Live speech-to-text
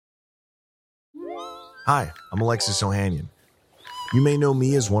Hi, I'm Alexis Ohanian. You may know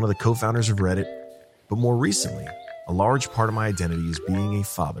me as one of the co-founders of Reddit, but more recently, a large part of my identity is being a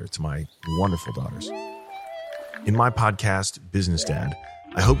father to my wonderful daughters. In my podcast, Business Dad,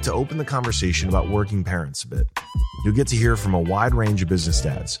 I hope to open the conversation about working parents a bit. You'll get to hear from a wide range of business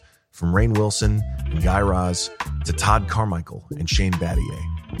dads, from Rainn Wilson and Guy Raz to Todd Carmichael and Shane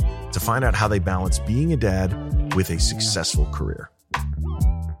Battier, to find out how they balance being a dad with a successful career.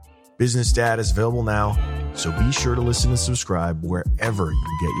 Business Dad is available now, so be sure to listen and subscribe wherever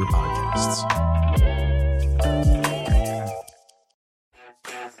you get your podcasts.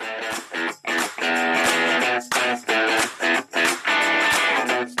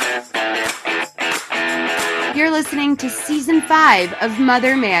 You're listening to Season 5 of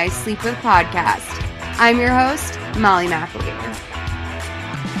Mother May I Sleep With podcast. I'm your host, Molly McAleer.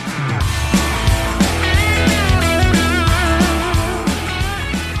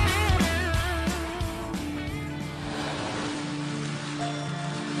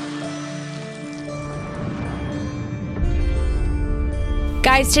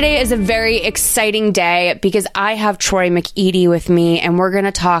 Guys, today is a very exciting day because I have Troy McEady with me, and we're going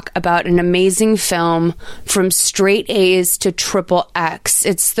to talk about an amazing film from straight A's to triple X.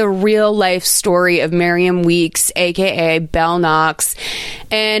 It's the real life story of Miriam Weeks, aka Belle Knox.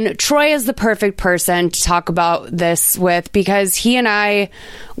 And Troy is the perfect person to talk about this with because he and I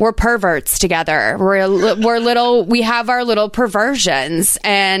were perverts together. We have our little perversions,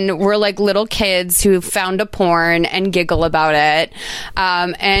 and we're like little kids who found a porn and giggle about it.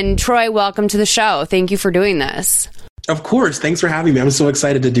 And Troy, welcome to the show. Thank you for doing this. Of course. Thanks for having me. I'm so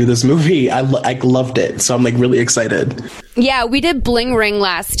excited to do this movie. I loved it. So I'm like really excited. Yeah, we did Bling Ring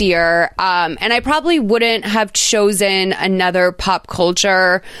last year. And I probably wouldn't have chosen another pop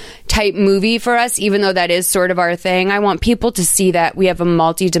culture type movie for us, even though that is sort of our thing. I want people to see that we have a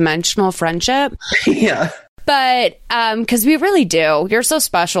multi-dimensional friendship. Yeah. But because we really do. You're so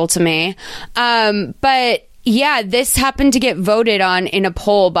special to me. But yeah, this happened to get voted on in a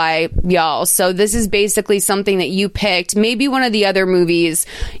poll by y'all. So this is basically something that you picked. Maybe one of the other movies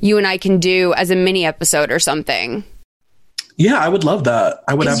you and I can do as a mini episode or something. Yeah, I would love that.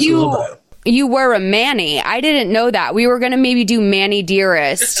 I would absolutely love that. You were a Manny. I didn't know that. We were going to maybe do Manny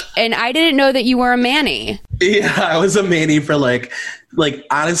Dearest. And I didn't know that you were a Manny. Yeah, I was a Manny for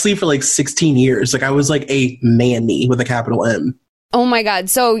honestly, for 16 years. I was like a Manny with a capital M. Oh my God.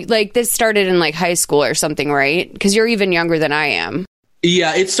 So this started in high school or something, right? Because you're even younger than I am.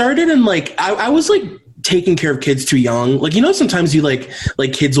 Yeah, it started in I was taking care of kids too young. Sometimes you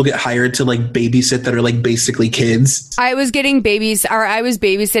kids will get hired to babysit that are basically kids. I was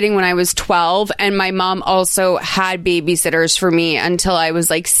babysitting when I was 12, and my mom also had babysitters for me until I was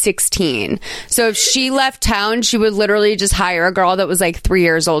 16. So if she left town, she would literally just hire a girl that was 3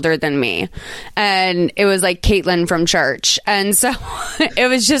 years older than me. And it was Caitlin from church. And so it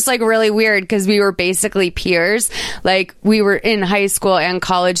was just really weird because we were basically peers. We were in high school and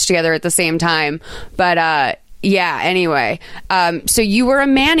college together at the same time. But yeah, anyway, so you were a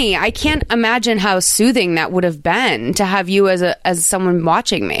Manny. I can't imagine how soothing that would have been to have you as someone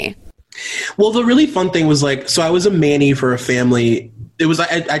watching me. Well, the really fun thing was so I was a Manny for a family. It was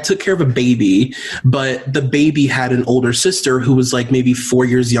I took care of a baby, but the baby had an older sister who was maybe 4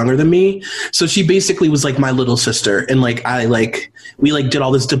 years younger than me. So she basically was my little sister, and we did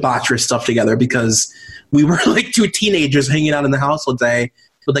all this debaucherous stuff together because we were two teenagers hanging out in the house all day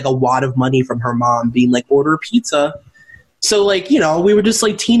with a wad of money from her mom being order pizza. So we were just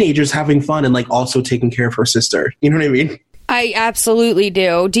teenagers having fun and also taking care of her sister. You know what I mean? I absolutely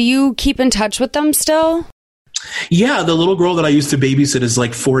do. Do you keep in touch with them still? Yeah, the little girl that I used to babysit is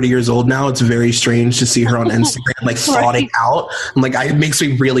 40 years old now. It's very strange to see her on Instagram thawing out. It makes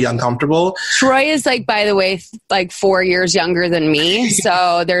me really uncomfortable. Troy is by the way, 4 years younger than me,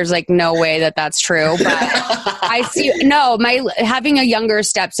 so there's no way that that's true. But I see having a younger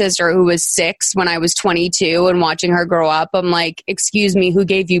stepsister who was 6 when I was 22 and watching her grow up. I'm excuse me, who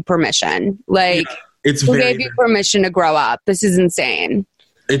gave you permission? Who gave you permission to grow up? This is insane.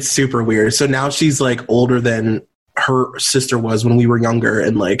 It's super weird. So now she's older than her sister was when we were younger.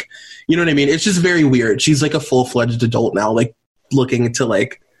 And you know what I mean? It's just very weird. She's a full-fledged adult now, looking into I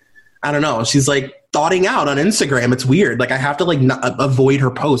don't know. She's thawing out on Instagram. It's weird. I have to avoid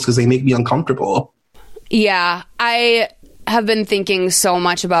her posts because they make me uncomfortable. Yeah. I have been thinking so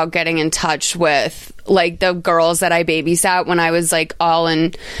much about getting in touch with like the girls that I babysat when I was like all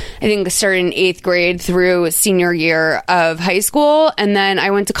in, I think started in 8th grade through senior year of high school. And then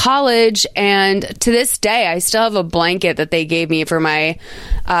I went to college, and to this day, I still have a blanket that they gave me for my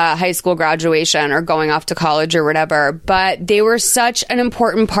high school graduation or going off to college or whatever. But they were such an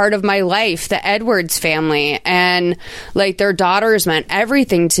important part of my life, the Edwards family, and like their daughters meant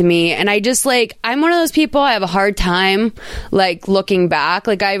everything to me. And I just like, I'm one of those people, I have a hard time like looking back.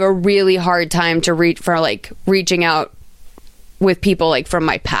 Like I have a really hard time to reaching out with people like from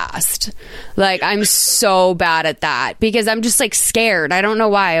my past. Like I'm so bad at that because I'm just like scared. I don't know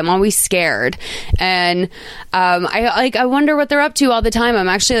why. I'm always scared. And I wonder what they're up to all the time. I'm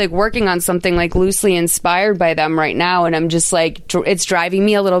actually like working on something like loosely inspired by them right now, and I'm just like it's driving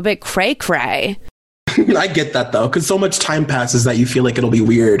me a little bit cray. I get that though, because so much time passes that you feel like it'll be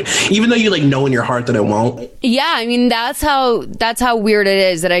weird, even though you like know in your heart that it won't. Yeah, I mean that's how weird it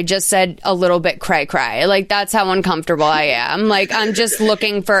is that I just said a little bit cray. Like that's how uncomfortable I am. Like I'm just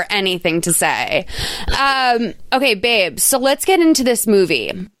looking for anything to say. Okay, babe. So let's get into this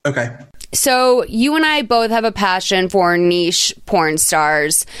movie. Okay. So you and I both have a passion for niche porn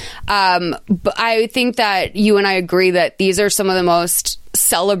stars. But I think that you and I agree that these are some of the most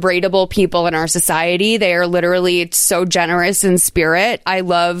celebratable people in our society. They are literally so generous in spirit. I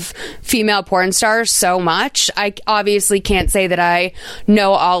love female porn stars so much. I obviously can't say that I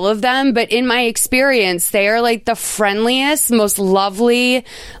know all of them, but in my experience, they are like the friendliest, most lovely,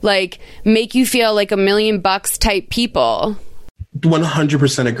 like make you feel like $1 million type people.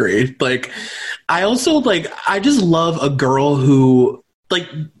 100% agreed. Like, I also like, I just love a girl who, like,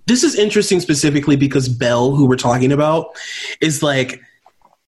 this is interesting specifically because Belle, who we're talking about, is like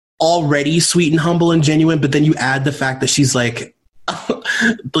already sweet and humble and genuine, but then you add the fact that she's like,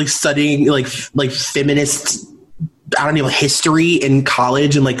 like studying like feminist, I don't know, history in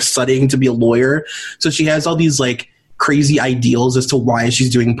college and like studying to be a lawyer. So she has all these like crazy ideals as to why she's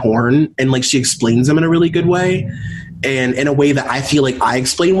doing porn, and like she explains them in a really good way. And in a way that I feel like I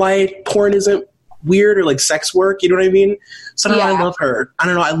explain why porn isn't weird or like sex work, you know what I mean? So I don't know, I love her. I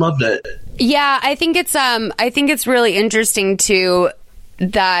don't know, I loved it. Yeah, I think it's really interesting too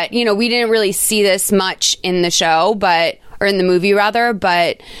that, you know, we didn't really see this much in the show, or in the movie rather,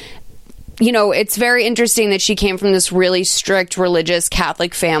 but you know, it's very interesting that she came from this really strict religious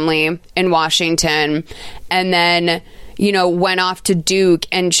Catholic family in Washington, and then you know, went off to Duke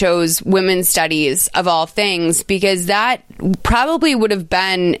and chose women's studies of all things, because that probably would have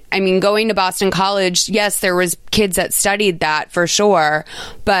been, I mean, going to Boston College, yes, there was kids that studied that for sure,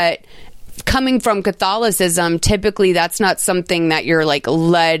 but coming from Catholicism, typically that's not something that you're like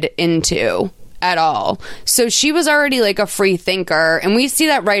led into at all. So she was already like a free thinker, and we see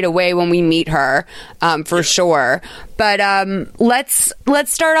that right away when we meet her, for sure. But let's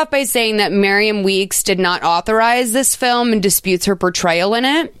start off by saying that Miriam Weeks did not authorize this film and disputes her portrayal in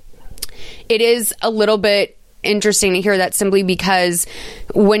it. It is a little bit interesting to hear that, simply because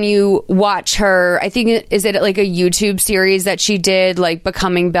when you watch her, I think, is it like a YouTube series that she did, like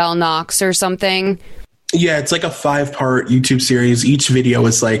Becoming Belle Knox or something? Yeah, it's like a 5-part YouTube series. Each video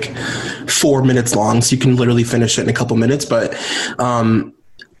is like 4 minutes long, so you can literally finish it in a couple minutes. But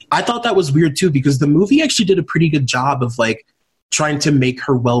I thought that was weird too, because the movie actually did a pretty good job of like trying to make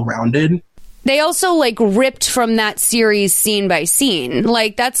her well-rounded. They also like ripped from that series scene by scene.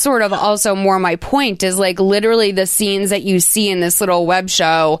 Like that's sort of also more my point, is like literally the scenes that you see in this little web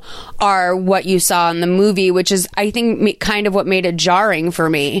show are what you saw in the movie, which is, I think, kind of what made it jarring for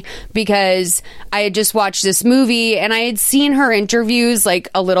me, because I had just watched this movie and I had seen her interviews like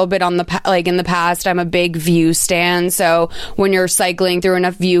a little bit on the like in the past. I'm a big View stan, so when you're cycling through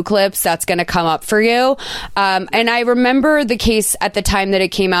enough View clips, that's going to come up for you. And I remember the case at the time that it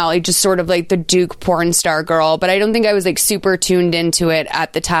came out, like just sort of like the Duke porn star girl, but I don't think I was like super tuned into it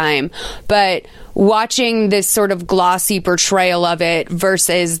at the time. But watching this sort of glossy portrayal of it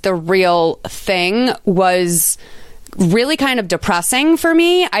versus the real thing was really kind of depressing for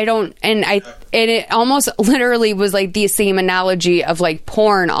me. And it almost literally was like the same analogy of like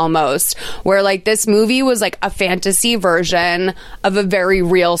porn almost, where like this movie was like a fantasy version of a very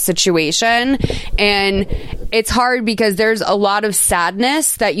real situation. And it's hard because there's a lot of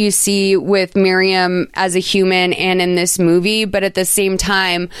sadness that you see with Miriam as a human and in this movie, but at the same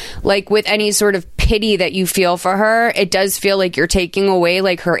time, like with any sort of pity that you feel for her, it does feel like you're taking away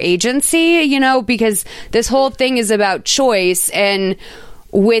like her agency, you know, because this whole thing is about choice, and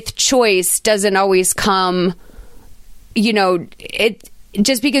with choice doesn't always come, you know,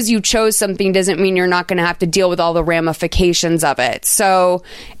 just because you chose something doesn't mean you're not going to have to deal with all the ramifications of it. So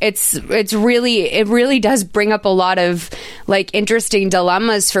it really does bring up a lot of like interesting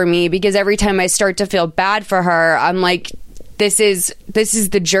dilemmas for me, because every time I start to feel bad for her, I'm like, this is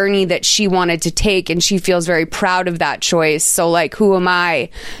the journey that she wanted to take, and she feels very proud of that choice. So like, who am I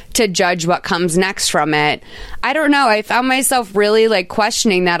to judge what comes next from it? I don't know. I found myself really like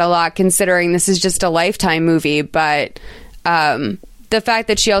questioning that a lot, considering this is just a Lifetime movie. But the fact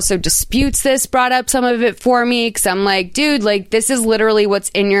that she also disputes this brought up some of it for me, because I'm like, dude, like, this is literally what's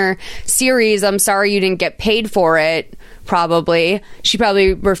in your series. I'm sorry you didn't get paid for it. Probably. She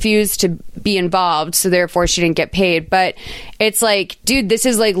probably refused to be involved, so therefore she didn't get paid. But it's like, dude, this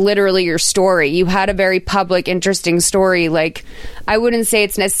is like literally your story. You had a very public, interesting story. Like, I wouldn't say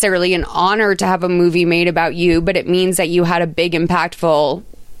it's necessarily an honor to have a movie made about you, but it means that you had a big, impactful,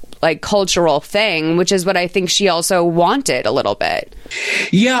 like, cultural thing, which is what I think she also wanted a little bit.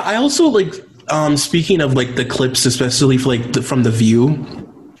 Yeah, I also like, speaking of like the clips, especially for, like from The View,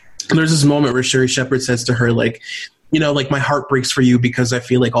 there's this moment where Sherry Shepherd says to her, like, you know, like, my heart breaks for you because I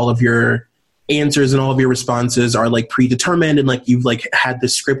feel like all of your answers and all of your responses are like predetermined, and like you've like had the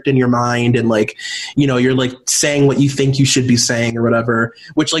script in your mind, and like, you know, you're like saying what you think you should be saying or whatever,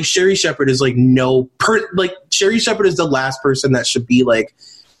 which like Sherry Shepherd is like Sherry Shepherd is the last person that should be like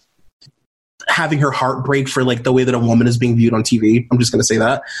having her heart break for like the way that a woman is being viewed on TV. I'm just going to say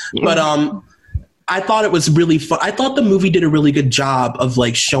that. Yeah. But I thought it was really fun. I thought the movie did a really good job of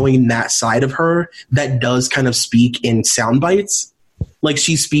like showing that side of her that does kind of speak in sound bites. Like,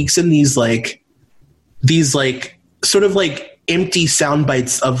 she speaks in these sort of like empty sound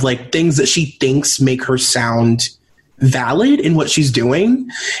bites of like things that she thinks make her sound valid in what she's doing.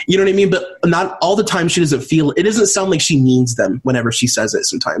 You know what I mean? But not all the time. She doesn't feel it. Doesn't sound like she means them whenever she says it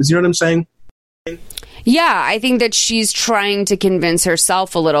sometimes. You know what I'm saying? Yeah, I think that she's trying to convince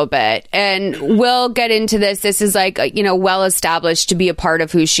herself a little bit. And we'll get into this. This is like, you know, well established to be a part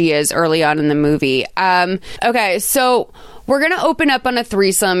of who she is early on in the movie. Okay, so we're going to open up on a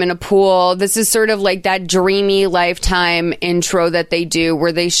threesome in a pool. This is sort of like that dreamy Lifetime intro that they do,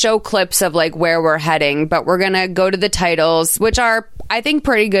 where they show clips of like where we're heading. But we're going to go to the titles, which are, I think,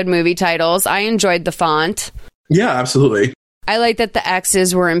 pretty good movie titles. I enjoyed the font. Yeah, absolutely. I like that the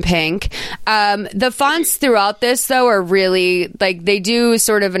X's were in pink. The fonts throughout this, though, are really, like, they do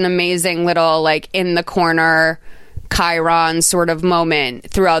sort of an amazing little, like, in the corner Chiron sort of moment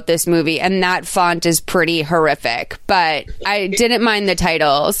throughout this movie, and that font is pretty horrific, but I didn't mind the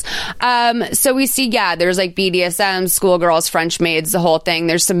titles. So we see, yeah, there's like BDSM, schoolgirls, French maids, the whole thing.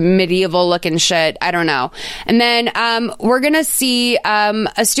 There's some medieval looking shit. I don't know. And then we're gonna see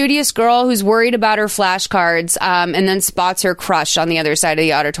a studious girl who's worried about her flashcards, and then spots her crush on the other side of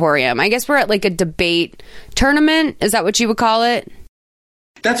the auditorium. I guess we're at like a debate tournament. Is that what you would call it?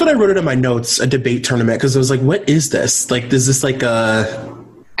 That's what I wrote it in my notes, a debate tournament, because I was like, what is this? Like, is this like a...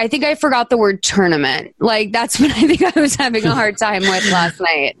 I think I forgot the word tournament. Like, that's what I think I was having a hard time with last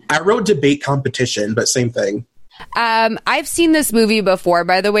night. I wrote debate competition, but same thing. I've seen this movie before,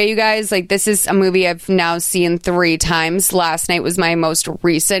 by the way, you guys. Like, this is a movie I've now seen 3 times. Last night was my most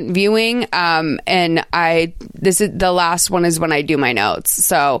recent viewing. And this is the last one is when I do my notes.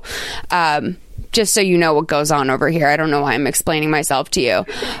 So, just so you know what goes on over here. I don't know why I'm explaining myself to you.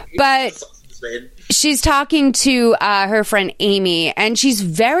 But she's talking to her friend Amy, and she's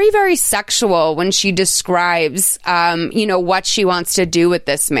very, very sexual when she describes, you know, what she wants to do with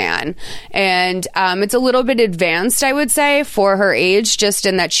this man. And it's a little bit advanced, I would say, for her age, just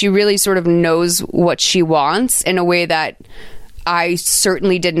in that she really sort of knows what she wants in a way that I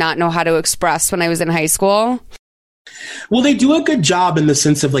certainly did not know how to express when I was in high school. Well, they do a good job in the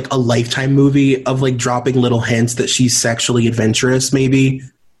sense of like a Lifetime movie of like dropping little hints that she's sexually adventurous, maybe.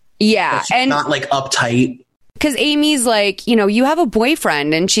 Yeah. And not like uptight. Because Amy's like, you know, you have a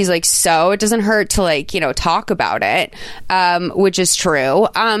boyfriend, and she's like, so it doesn't hurt to like, you know, talk about it, which is true.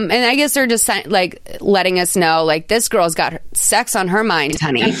 And I guess they're just like letting us know, like, this girl's got sex on her mind,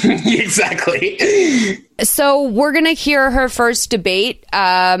 honey. Exactly. So we're going to hear her first debate,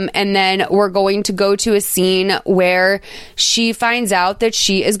 and then we're going to go to a scene where she finds out that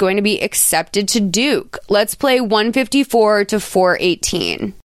she is going to be accepted to Duke. Let's play 154 to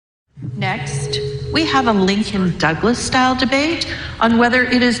 418. Next, we have a Lincoln Douglas-style debate on whether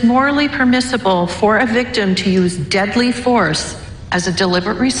it is morally permissible for a victim to use deadly force as a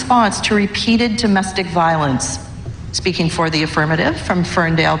deliberate response to repeated domestic violence. Speaking for the affirmative from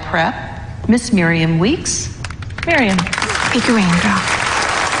Ferndale Prep, Miss Miriam Weeks. Miriam. Thank you, Andrew.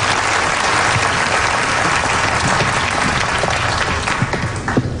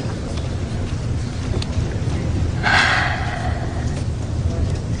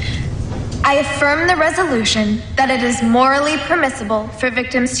 I affirm the resolution that it is morally permissible for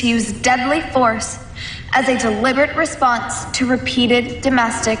victims to use deadly force as a deliberate response to repeated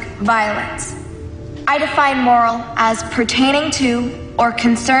domestic violence. I define moral as pertaining to or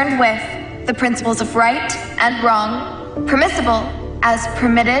concerned with the principles of right and wrong, permissible as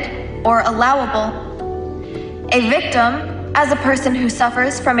permitted or allowable, a victim as a person who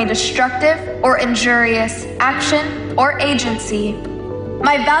suffers from a destructive or injurious action or agency.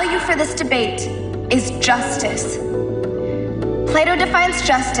 My value for this debate is justice. Plato defines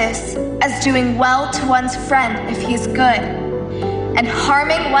justice as doing well to one's friend if he is good, and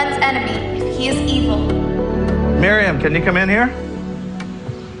harming one's enemy if he is evil. Miriam, can you come in here?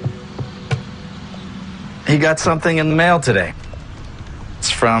 He got something in the mail today. It's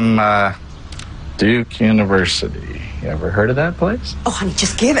from Duke University. You ever heard of that place? Oh, honey,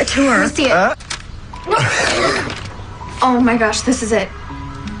 just give it to her. Let me see it. Oh my gosh, this is it.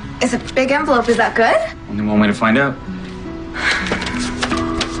 It's a big envelope. Is that good? Only one way to find out.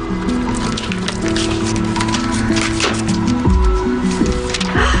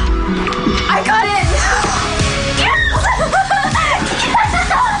 I got it! Yes!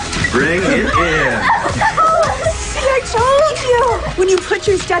 Bring it in. I told you. When you put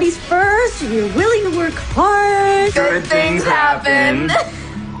your studies first and you're willing to work hard. Good things happen.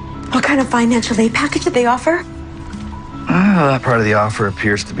 What kind of financial aid package did they offer? That part of the offer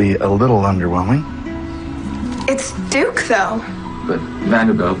appears to be a little underwhelming. It's Duke, though. But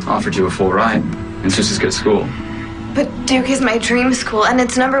Vanderbilt offered you a full ride. It's just as good school. But Duke is my dream school, and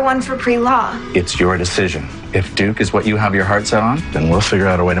it's #1 for pre-law. It's your decision. If Duke is what you have your heart set on, then we'll figure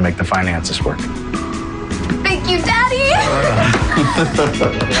out a way to make the finances work. Thank you, Daddy!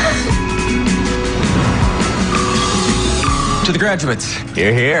 To the graduates,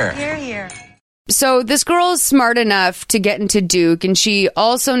 you're here. Here. So this girl is smart enough to get into Duke, and she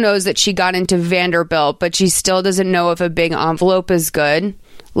also knows that she got into Vanderbilt, but she still doesn't know if a big envelope is good.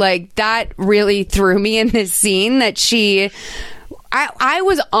 Like, that really threw me in this scene that I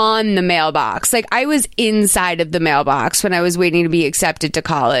was on the mailbox. Like, I was inside of the mailbox when I was waiting to be accepted to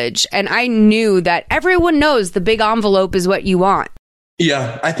college, and I knew that everyone knows the big envelope is what you want.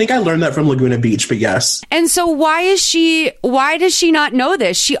 Yeah, I think I learned that from Laguna Beach, but yes. And so why does she not know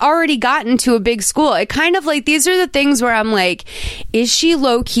this? She already got into a big school. It kind of like, these are the things where I'm like, is she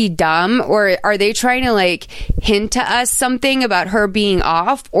low-key dumb, or are they trying to like hint to us something about her being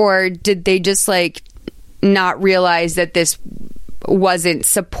off, or did they just like not realize that this wasn't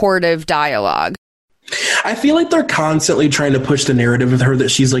supportive dialogue? I feel like they're constantly trying to push the narrative with her that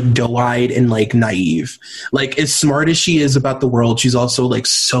she's like doe-eyed and like naive. Like, as smart as she is about the world, she's also like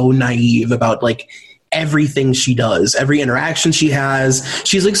so naive about like everything she does, every interaction she has.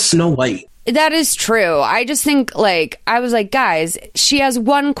 She's like Snow White. That is true. I just think, like, I was like, guys, she has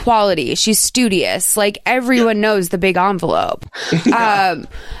one quality. She's studious. Like, everyone knows the big envelope.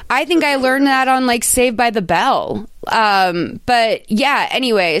 I think I learned that on, like, Saved by the Bell. But, yeah,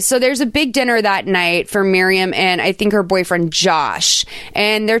 anyway, so there's a big dinner that night for Miriam and I think her boyfriend, Josh.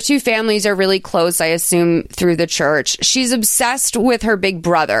 And their two families are really close, I assume, through the church. She's obsessed with her big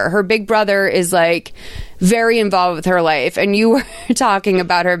brother. Her big brother is, like, very involved with her life, and you were talking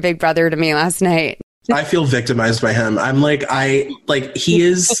about her big brother to me last night. I feel victimized by him. I'm like, he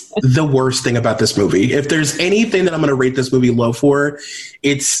is the worst thing about this movie. If there's anything that I'm going to rate this movie low for,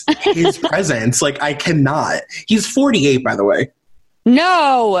 it's his presence. Like, I cannot. He's 48, by the way.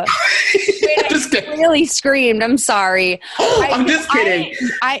 No. I'm just kidding. I really screamed. I'm sorry. I'm just kidding.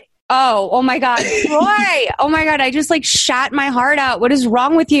 Oh my God. Troy. Oh my God. I just like shat my heart out. What is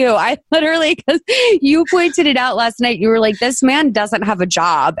wrong with you? I literally, because you pointed it out last night, you were like, this man doesn't have a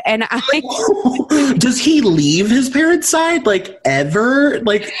job. And does he leave his parents' side? Like, ever?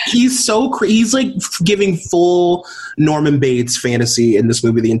 Like, he's so he's like giving full Norman Bates fantasy in this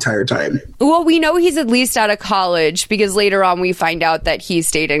movie the entire time. Well, we know he's at least out of college because later on we find out that he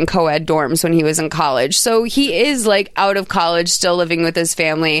stayed in co-ed dorms when he was in college. So he is like out of college, still living with his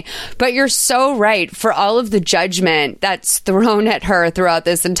family. But you're so right. For all of the judgment that's thrown at her throughout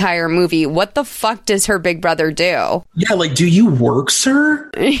this entire movie, what the fuck does her big brother do? Yeah, like, do you work,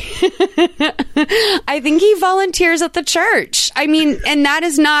 sir? I think he volunteers at the church. I mean, and that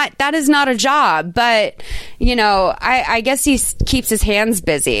is not a job. But, you know, I guess he keeps his hands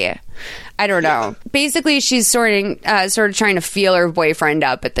busy. I don't know. Basically, she's sort of trying to feel her boyfriend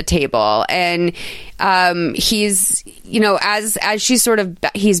up at the table, and he's, you know, as she's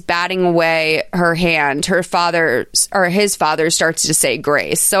he's batting away her hand, his father starts to say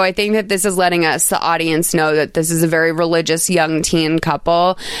grace. So I think that this is letting us, the audience, know that this is a very religious young teen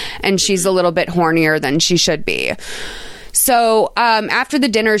couple, and she's a little bit hornier than she should be. So after the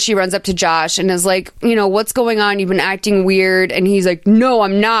dinner, she runs up to Josh and is like, what's going on? You've been acting weird. And he's like, no,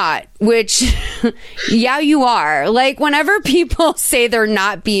 I'm not. Which, yeah, you are. Like, whenever people say they're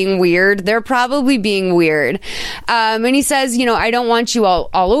not being weird, they're probably being weird. And he says, I don't want you all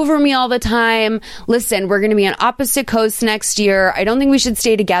over me all the time. Listen, we're going to be on opposite coasts next year. I don't think we should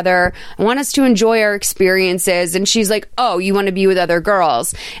stay together. I want us to enjoy our experiences. And she's like, oh, you want to be with other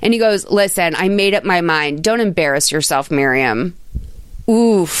girls? And he goes, listen, I made up my mind. Don't embarrass yourself, Miriam.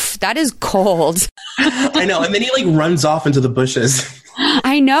 Oof, that is cold. I know. And then he runs off into the bushes.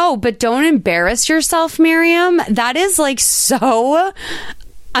 I know, but don't embarrass yourself, Miriam. That is so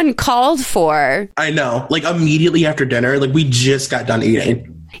uncalled for. I know. Immediately after dinner, we just got done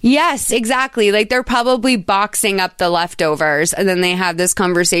eating. Yes, exactly. They're probably boxing up the leftovers, and then they have this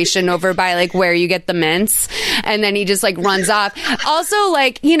conversation over by where you get the mints, and then he just runs off. Also,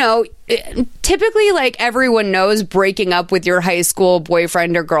 typically everyone knows breaking up with your high school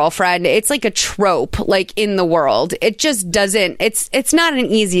boyfriend or girlfriend, it's a trope in the world. It just doesn't, it's not an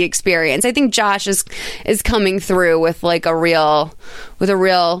easy experience. I think Josh is coming through with a real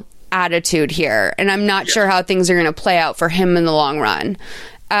attitude here, and I'm not sure how things are going to play out for him in the long run.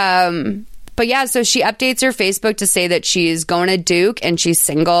 But yeah, so she updates her Facebook to say that she's going to Duke and she's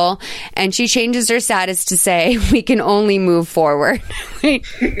single, and she changes her status to say, we can only move forward.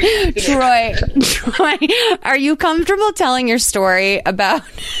 Troy, are you comfortable telling your story about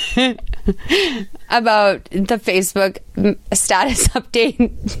the Facebook status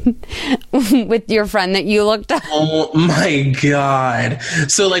update with your friend that you looked up? Oh my God.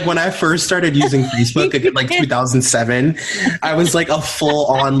 So when I first started using Facebook in 2007, I was a full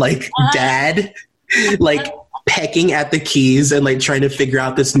on dad, pecking at the keys and trying to figure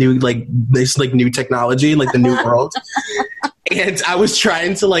out this new new technology, the new world. And I was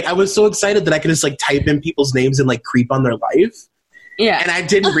trying to I was so excited that I could just type in people's names and creep on their life. Yeah. And I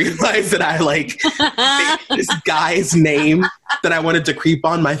didn't realize that I this guy's name that I wanted to creep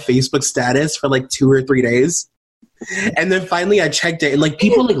on my Facebook status for 2 or 3 days. And then finally I checked it and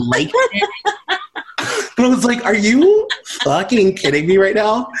people liked it. But I was like, are you fucking kidding me right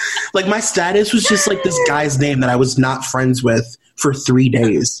now? My status was just this guy's name that I was not friends with for 3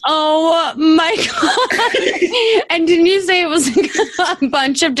 days. Oh my God. And didn't you say it was a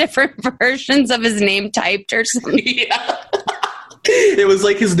bunch of different versions of his name typed or something? Yeah. It was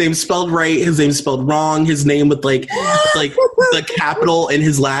his name spelled right, his name spelled wrong, his name with the capital in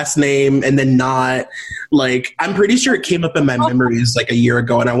his last name and then not. I'm pretty sure it came up in my memories a year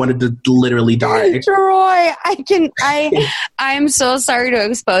ago and I wanted to literally die. Troy, I'm so sorry to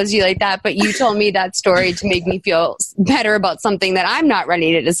expose you like that, but you told me that story to make me feel better about something that I'm not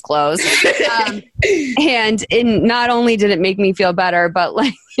ready to disclose. And not only did it make me feel better, but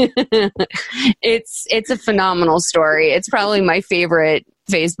it's a phenomenal story. It's probably my favorite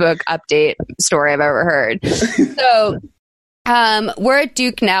Facebook update story I've ever heard. So we're at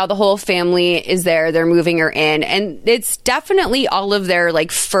Duke now. The whole family is there. They're moving her in, and it's definitely all of their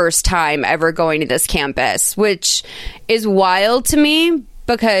first time ever going to this campus, which is wild to me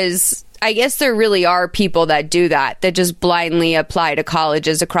because I guess there really are people that do that just blindly apply to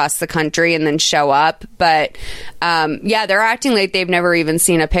colleges across the country and then show up. But yeah, they're acting like they've never even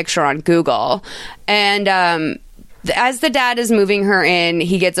seen a picture on Google. And as the dad is moving her in,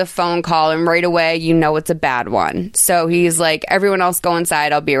 he gets a phone call, and right away, it's a bad one. So he's like, everyone else go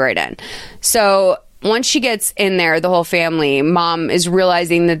inside, I'll be right in. So once she gets in there, the whole family, mom is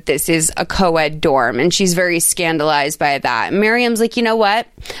realizing that this is a co-ed dorm, and she's very scandalized by that. Miriam's like, you know what?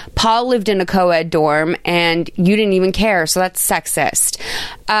 Paul lived in a co-ed dorm, and you didn't even care, so that's sexist.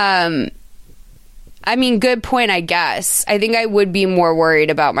 Good point, I guess. I think I would be more worried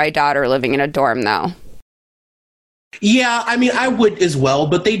about my daughter living in a dorm, though. Yeah, I would as well,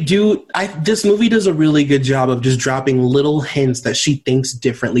 but this movie does a really good job of just dropping little hints that she thinks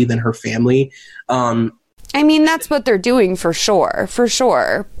differently than her family. That's what they're doing for sure.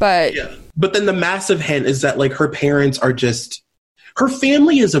 But yeah. But then the massive hint is that her parents are just, her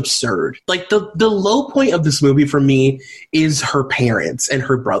family is absurd. The low point of this movie for me is her parents and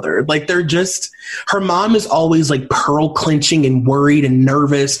her brother. They're just, her mom is always pearl clenching and worried and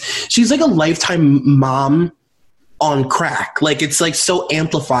nervous. She's a lifetime mom on crack. It's so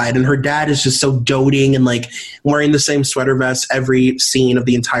amplified, and her dad is just so doting and wearing the same sweater vest every scene of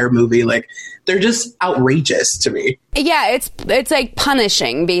the entire movie. They're just outrageous to me. Yeah, it's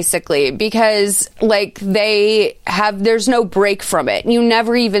punishing basically, because there's no break from it. You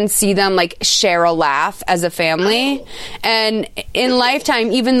never even see them share a laugh as a family. And in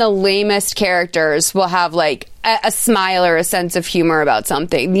Lifetime, even the lamest characters will have a smile or a sense of humor about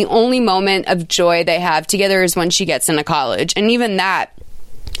something. The only moment of joy they have together is when she gets into college. And even that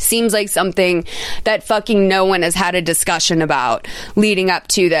seems like something that fucking no one has had a discussion about leading up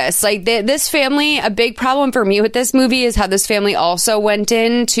to this. Like, this family, a big problem for me with this movie is how this family also went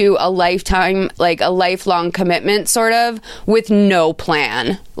into a lifetime, like a lifelong commitment, sort of, with no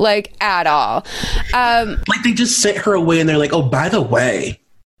plan, like, at all. Like, they just sent her away and they're like, oh, by the way,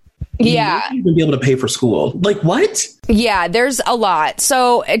 yeah, you wouldn't be able to pay for school. Like, what? Yeah, there's a lot.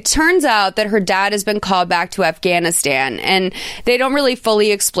 So it turns out that her dad has been called back to Afghanistan, and they don't really fully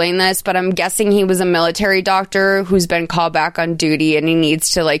explain this, but I'm guessing he was a military doctor who's been called back on duty, and he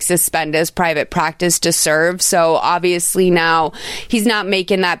needs to like suspend his private practice to serve. So obviously now he's not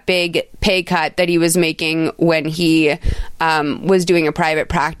making that big pay cut that he was making when he was doing a private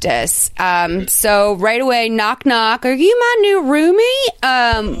practice. So right away, knock knock, are you my new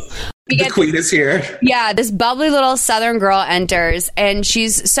roomie? The queen is here. Yeah, this bubbly little Southern girl enters, and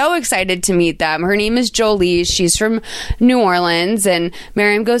she's so excited to meet them. Her name is Jolie. She's from New Orleans, and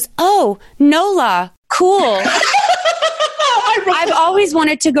Miriam goes, "Oh, NOLA, cool." I've always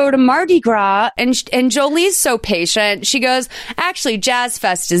wanted to go to Mardi Gras, and Jolie's so patient. She goes, "Actually, Jazz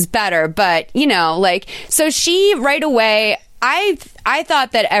Fest is better, but you know, like." So she right away. I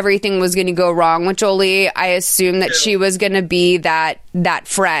thought that everything was going to go wrong with Jolie. I assumed that she was going to be that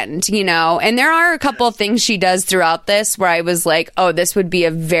friend, you know. And there are a couple of things she does throughout this where I was like, oh, this would be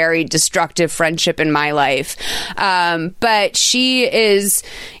a very destructive friendship in my life. But she is,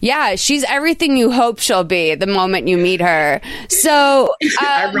 yeah, she's everything you hope she'll be the moment you meet her. So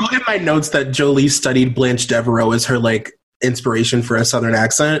I wrote in my notes that Jolie studied Blanche Devereaux as her like inspiration for a Southern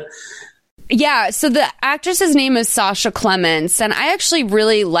accent. Yeah, so the actress's name is Sasha Clements, and I actually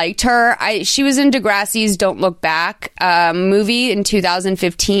really liked her. She was in Degrassi's Don't Look Back movie in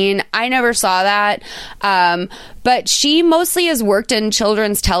 2015. I never saw that, but she mostly has worked in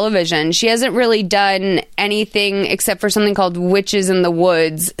children's television. She hasn't really done anything except for something called Witches in the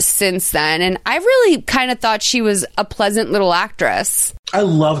Woods since then, and I really kind of thought she was a pleasant little actress. I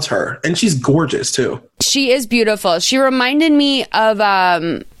loved her, and she's gorgeous too. She is beautiful. She reminded me of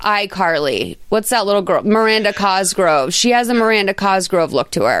iCarly. What's that little girl? Miranda Cosgrove. She has a Miranda Cosgrove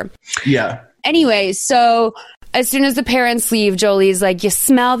look to her. Yeah. Anyway, so as soon as the parents leave, Jolie's like, "You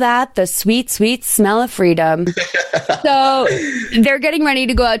smell that? The sweet, sweet smell of freedom." So they're getting ready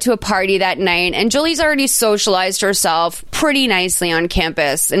to go out to a party that night, and Jolie's already socialized herself pretty nicely on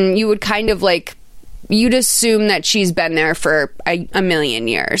campus, and you would kind of like... you'd assume that she's been there for a million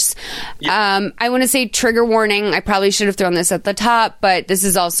years. Yeah. I want to say trigger warning. I probably should have thrown this at the top, but this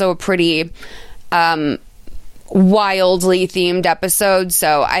is also a pretty wildly themed episode.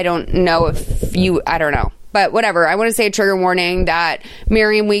 So I don't know if I don't know. But whatever. I want to say a trigger warning that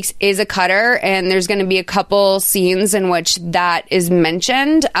Miriam Weeks is a cutter, and there's going to be a couple scenes in which that is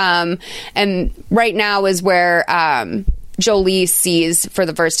mentioned. And right now is where... Jolie sees for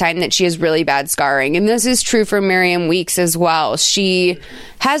the first time that she has really bad scarring. And this is true for Miriam Weeks as well. She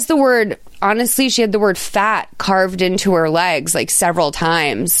has the word, honestly, she had the word fat carved into her legs like several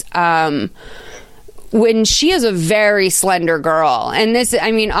times. When she is a very slender girl. And this,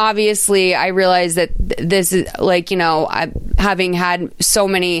 I mean, obviously, I realize that this is like, you know, having had so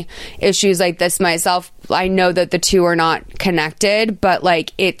many issues like this myself, I know that the two are not connected, but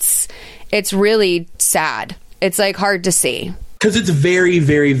like it's really sad. It's like hard to see. Because it's very,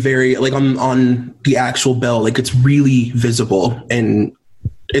 very, very like on the actual bell, like it's really visible and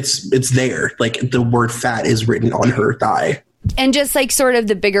it's there. Like the word fat is written on her thigh. And just like sort of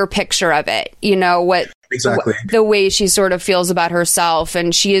the bigger picture of it, you know, exactly the way she sort of feels about herself.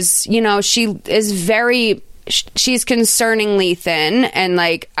 And she is, you know, she's concerningly thin. And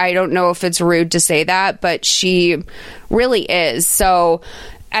like, I don't know if it's rude to say that, but she really is. So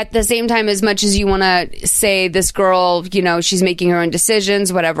at the same time, as much as you want to say this girl, you know, she's making her own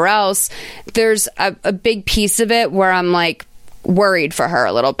decisions, whatever else, there's a big piece of it where I'm like worried for her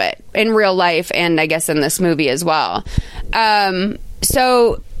a little bit in real life and I guess in this movie as well.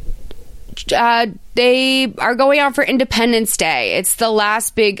 So they are going out for Independence Day. It's the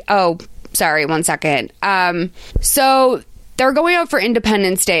last big... Oh, sorry, 1 second. So they're going out for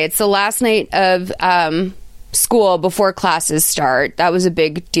Independence Day. It's the last night of... school before classes start. That was a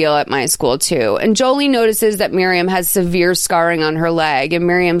big deal at my school too. And Jolie notices that Miriam has severe scarring on her leg, and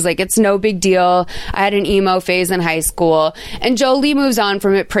Miriam's like, "It's no big deal. I had an emo phase in high school." And Jolie moves on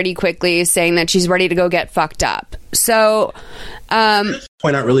from it pretty quickly, saying that she's ready to go get fucked up. So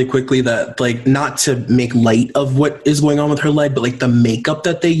point out really quickly that, like, not to make light of what is going on with her leg, but like the makeup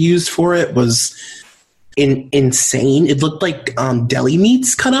that they used for it was insane. It looked like deli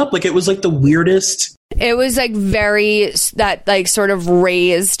meats cut up. Like it was like the weirdest It was like that like sort of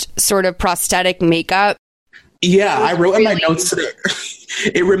raised sort of prosthetic makeup. Yeah, I wrote in my notes today.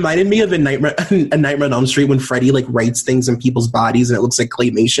 It reminded me of a Nightmare on Elm Street when Freddy like writes things in people's bodies and it looks like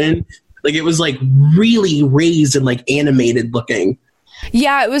claymation. Like it was like really raised and like animated looking.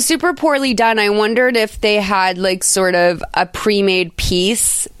 Yeah, it was super poorly done. I wondered if they had like sort of a pre-made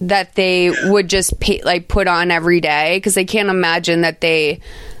piece that they would just put on every day, because I can't imagine that they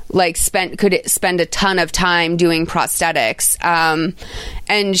like could spend a ton of time doing prosthetics.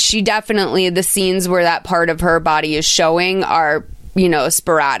 And she definitely, the scenes where that part of her body is showing are, you know,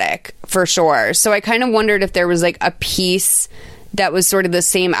 sporadic for sure. So I kind of wondered if there was like a piece that was sort of the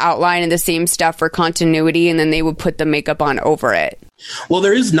same outline and the same stuff for continuity, and then they would put the makeup on over it. Well,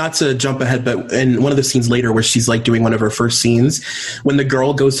 there is, not to jump ahead, but in one of the scenes later where she's like doing one of her first scenes, when the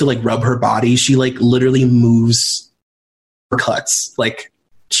girl goes to like rub her body, she like literally moves her cuts. Like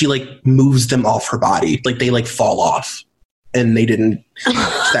she like moves them off her body. Like they like fall off. And they didn't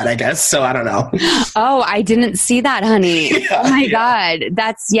that, I guess. So I don't know. Oh, I didn't see that, honey. Yeah, oh my God.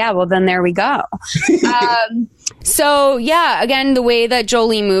 Well, then there we go. So yeah, again, the way that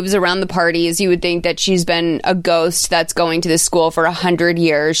Jolie moves around the parties, you would think that she's been a ghost that's going to this school for 100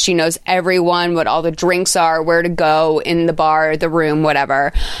 years. She knows everyone, what all the drinks are, where to go in the bar, the room,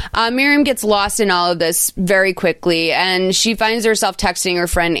 whatever. Miriam gets lost in all of this very quickly, and she finds herself texting her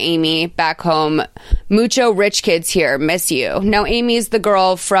friend Amy back home. Mucho rich kids here, miss you. Now, Amy's the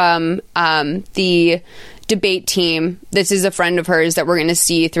girl from the debate team. This is a friend of hers that we're going to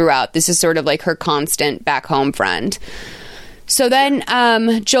see throughout. This is sort of like her constant back home friend. So then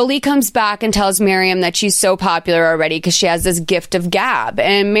Jolie comes back and tells Miriam that she's so popular already because she has this gift of gab.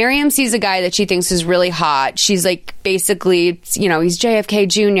 And Miriam sees a guy that she thinks is really hot. She's like, basically, you know, he's JFK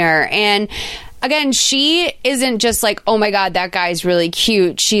Jr. And again, she isn't just like, oh my God, that guy's really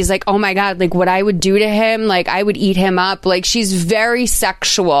cute. She's like, oh my God, like what I would do to him, like I would eat him up. Like she's very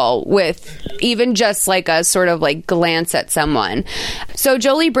sexual with even just like a sort of like glance at someone. So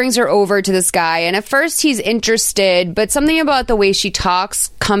Jolie brings her over to this guy, and at first he's interested, but something about the way she talks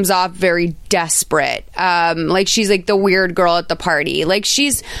comes off very desperate. Like she's like the weird girl at the party. Like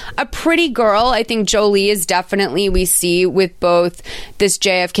she's a pretty girl. I think Jolie is definitely, we see with both this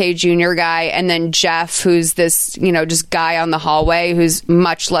JFK Jr. guy and then Jeff, who's this, you know, just guy on the hallway who's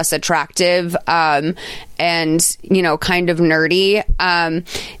much less attractive and, you know, kind of nerdy.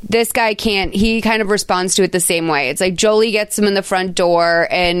 This guy he kind of responds to it the same way. It's like Jolie gets him in the front door,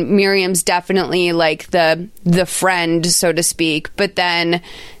 and Miriam's definitely like the friend, so to speak. But then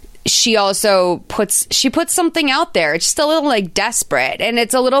she also puts something out there. It's just a little like desperate, and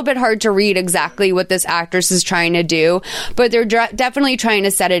it's a little bit hard to read exactly what this actress is trying to do, but they're definitely trying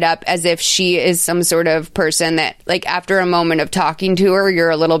to set it up as if she is some sort of person that, like, after a moment of talking to her, you're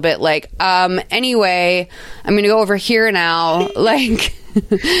a little bit like, anyway, I'm gonna go over here now. Like,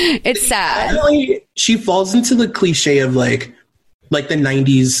 it's sad. Definitely, she falls into the cliche of like the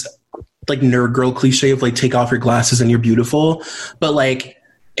 90s like nerd girl cliche of like, take off your glasses and you're beautiful, but like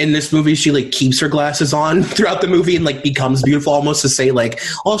in this movie, she like keeps her glasses on throughout the movie and like becomes beautiful, almost to say like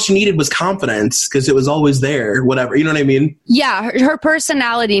all she needed was confidence because it was always there, whatever. You know what I mean? Yeah. Her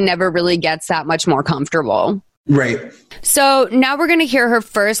personality never really gets that much more comfortable. Right. So now we're going to hear her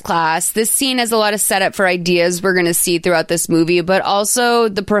first class. This scene has a lot of setup for ideas we're going to see throughout this movie, but also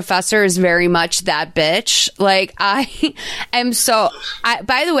the professor is very much that bitch. Like, by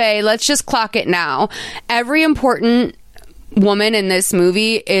the way, let's just clock it now. Every important woman in this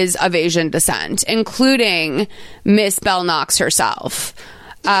movie is of Asian descent, including Miss Bell Knox herself,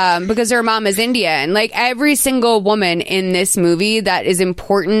 because her mom is Indian. Like every single woman in this movie that is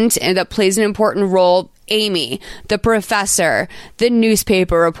important and that plays an important role. Amy, the professor, the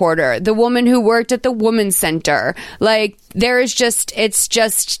newspaper reporter, the woman who worked at the women's center. Like it's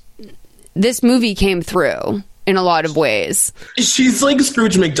just this movie came through in a lot of ways. She's like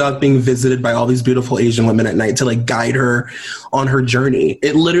Scrooge McDuck being visited by all these beautiful Asian women at night to like guide her on her journey.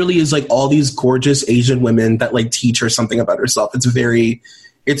 It literally is like all these gorgeous Asian women that like teach her something about herself.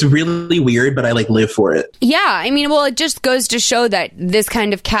 It's really weird, but I like live for it. Yeah, I mean, well, it just goes to show that this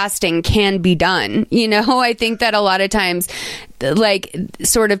kind of casting can be done. You know, I think that a lot of times, like,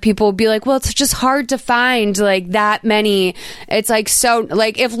 sort of people will be like, well, it's just hard to find like that many. It's like, so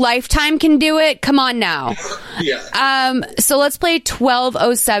like if Lifetime can do it, come on now. Yeah. So let's play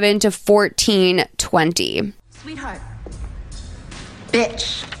 12:07 to 14:20. Sweetheart.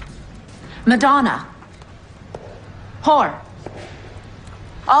 Bitch. Madonna. Whore.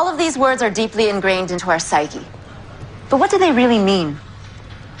 All of these words are deeply ingrained into our psyche. But what do they really mean?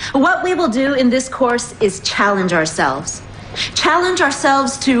 What we will do in this course is challenge ourselves. challenge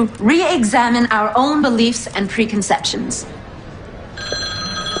ourselves to re-examine our own beliefs and preconceptions.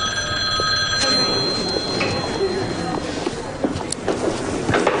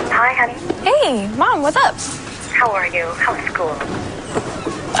 Hi, honey. Hey, Mom, what's up? How are you? How's school?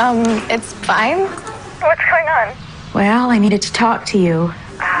 It's fine. What's going on? Well, I needed to talk to you.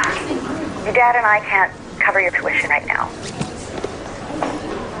 Your dad and I can't cover your tuition right now.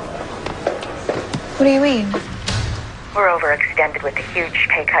 What do you mean? We're overextended with the huge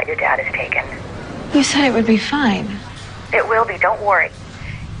pay cut your dad has taken. You said it would be fine. It will be, don't worry.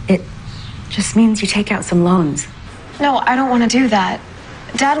 It just means you take out some loans. No, I don't want to do that.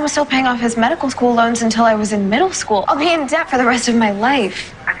 Dad was still paying off his medical school loans until I was in middle school. I'll be in debt for the rest of my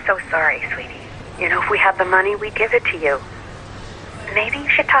life. I'm so sorry, sweetie. You know, if we had the money, we'd give it to you. Maybe you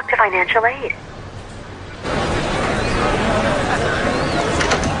should talk to financial aid.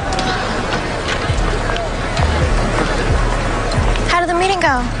 How did the meeting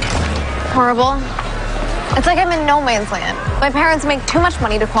go? Horrible. It's like I'm in no man's land. My parents make too much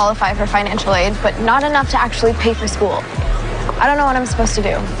money to qualify for financial aid, but not enough to actually pay for school. I don't know what I'm supposed to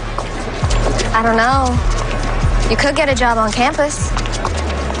do. I don't know. You could get a job on campus.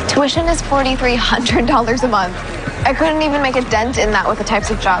 Tuition is $4,300 a month. I couldn't even make a dent in that with the types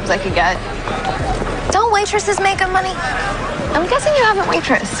of jobs I could get. Don't waitresses make good money? I'm guessing you haven't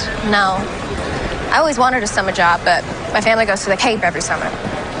waitressed. No. I always wanted a summer job, but my family goes to the Cape every summer.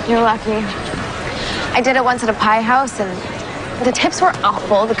 You're lucky. I did it once at a pie house, and the tips were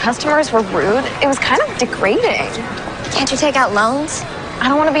awful. The customers were rude. It was kind of degrading. Can't you take out loans? I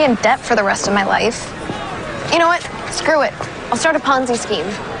don't want to be in debt for the rest of my life. You know what? Screw it. I'll start a Ponzi scheme.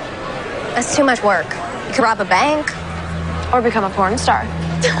 That's too much work. You could rob a bank. Or become a porn star.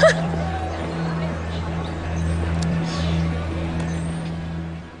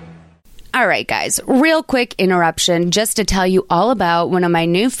 All right, guys, real quick interruption just to tell you all about one of my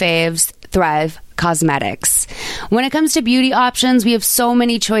new faves, Thrive Causemetics. When it comes to beauty options, we have so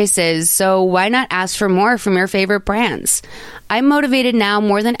many choices, so why not ask for more from your favorite brands? I'm motivated now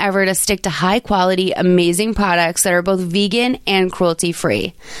more than ever to stick to high quality, amazing products that are both vegan and cruelty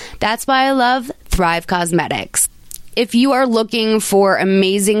free. That's why I love Thrive Causemetics. If you are looking for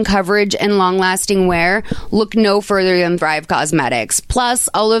amazing coverage and long-lasting wear, look no further than Thrive Causemetics. Plus,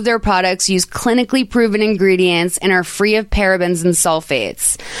 all of their products use clinically proven ingredients and are free of parabens and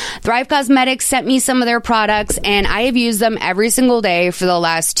sulfates. Thrive Causemetics sent me some of their products, and I have used them every single day for the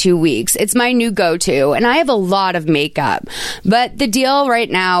last 2 weeks. It's my new go-to, and I have a lot of makeup. But the deal right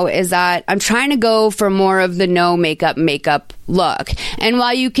now is that I'm trying to go for more of the no makeup look. And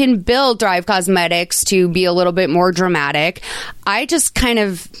while you can build Thrive Causemetics to be a little bit more dramatic, I just kind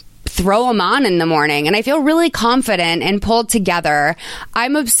of throw them on in the morning and I feel really confident and pulled together.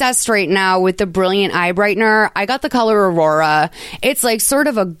 I'm obsessed right now with the Brilliant Eye Brightener. I got the color Aurora. It's like sort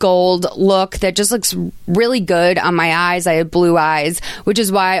of a gold look that just looks really good on my eyes. I have blue eyes, which is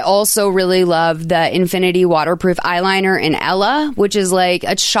why I also really love the Infinity Waterproof Eyeliner in Ella, which is like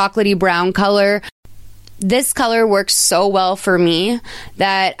a chocolatey brown color. This color works so well for me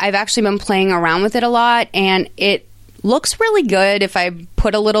that I've actually been playing around with it a lot, and it looks really good if I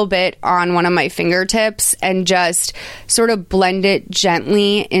put a little bit on one of my fingertips and just sort of blend it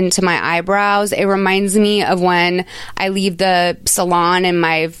gently into my eyebrows. It reminds me of when I leave the salon and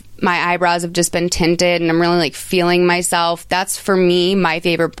my eyebrows have just been tinted and I'm really like feeling myself. That's for me my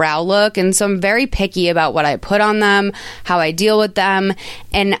favorite brow look, and so I'm very picky about what I put on them, how I deal with them,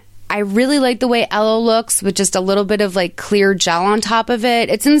 and I really like the way Ella looks with just a little bit of like clear gel on top of it.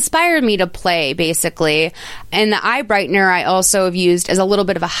 It's inspired me to play, basically. And the eye brightener I also have used as a little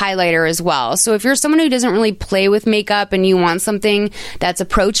bit of a highlighter as well. So if you're someone who doesn't really play with makeup and you want something that's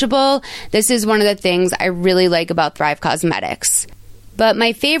approachable, this is one of the things I really like about Thrive Causemetics. But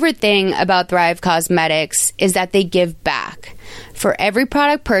my favorite thing about Thrive Causemetics is that they give back. For every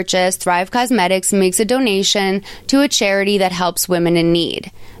product purchased, Thrive Causemetics makes a donation to a charity that helps women in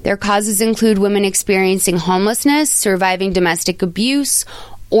need. Their causes include women experiencing homelessness, surviving domestic abuse,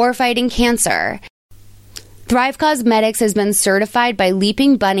 or fighting cancer. Thrive Causemetics has been certified by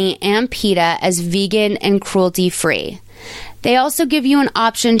Leaping Bunny and PETA as vegan and cruelty-free. They also give you an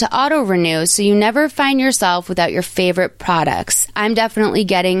option to auto-renew so you never find yourself without your favorite products. I'm definitely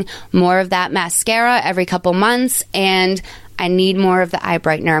getting more of that mascara every couple months, and I need more of the eye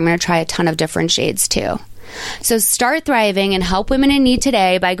brightener. I'm going to try a ton of different shades too. So start thriving and help women in need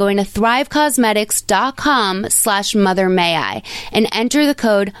today by going to thrivecausemetics.com/mothermayi and enter the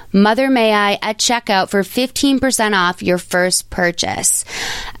code MotherMayI at checkout for 15% off your first purchase.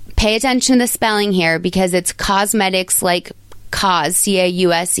 Pay attention to the spelling here because it's cosmetics like cause,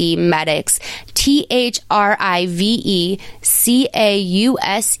 C-A-U-S-E, medics, THRIVE.com/MOTHERMAYI.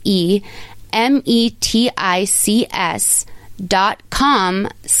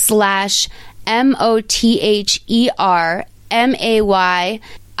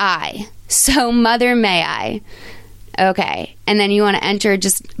 So Mother May I. Okay. And then you want to enter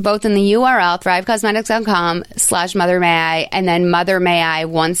just both in the URL, thrivecosmetics.com/Mother May I, and then Mother May I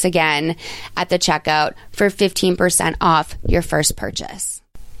once again at the checkout for 15% off your first purchase.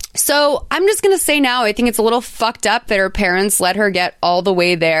 So I'm just going to say now, I think it's a little fucked up that her parents let her get all the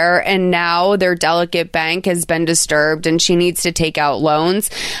way there, and now their delicate bank has been disturbed and she needs to take out loans.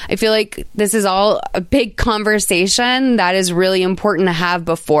 I feel like this is all a big conversation that is really important to have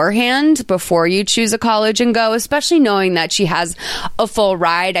beforehand, before you choose a college and go, especially knowing that she has a full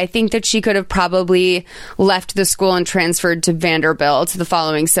ride. I think that she could have probably left the school and transferred to Vanderbilt the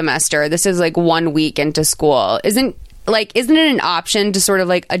following semester. This is like 1 week into school. Isn't it an option to sort of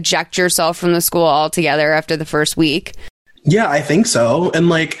like eject yourself from the school altogether after the first week? Yeah, I think so. And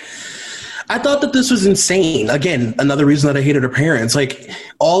like, I thought that this was insane. Again, another reason that I hated her parents, like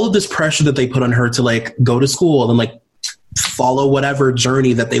all of this pressure that they put on her to like go to school and like follow whatever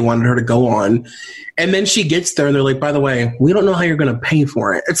journey that they wanted her to go on. And then she gets there and they're like, by the way, we don't know how you're going to pay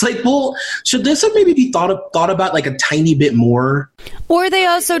for it. It's like, well, should this have maybe be thought about like a tiny bit more? Or they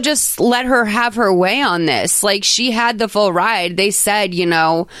also just let her have her way on this. Like, she had the full ride. They said,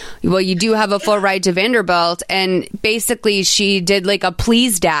 well, you do have a full ride to Vanderbilt. And basically she did like a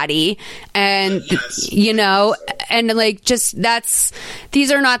please daddy. And, and like,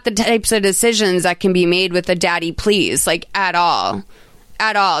 these are not the types of decisions that can be made with a daddy please, like at all.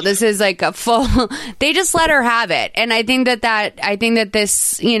 This is like a full, they just let her have it. And I think that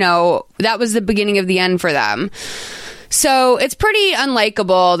this, that was the beginning of the end for them. So it's pretty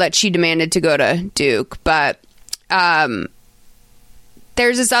unlikable that she demanded to go to Duke. But there's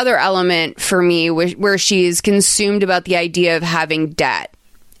this other element for me where she's consumed about the idea of having debt.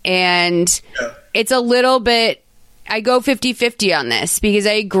 And it's a little bit, I go 50-50 on this because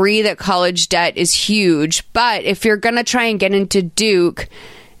I agree that college debt is huge. But if you're going to try and get into Duke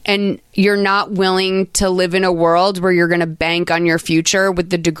and you're not willing to live in a world where you're going to bank on your future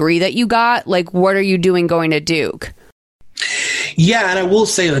with the degree that you got, like, what are you doing going to Duke? Yeah, and I will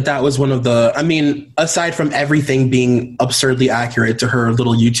say that was one of the, aside from everything being absurdly accurate to her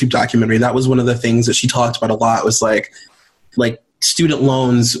little YouTube documentary, that was one of the things that she talked about a lot was like student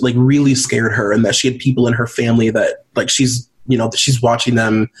loans like really scared her, and that she had people in her family that like she's watching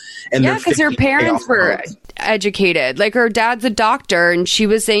them. And yeah, because her parents were educated. Like her dad's a doctor, and she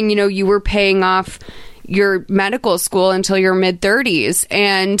was saying, you were paying off your medical school until your mid-30s,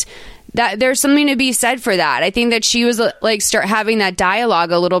 and that there's something to be said for that. I think that she was like start having that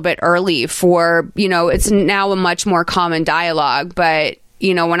dialogue a little bit early for, it's now a much more common dialogue, but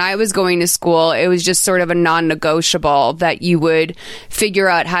when I was going to school, it was just sort of a non-negotiable that you would figure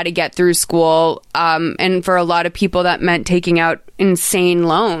out how to get through school. And for a lot of people, that meant taking out insane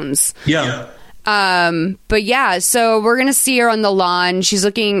loans. Yeah. But yeah, so we're going to see her on the lawn. She's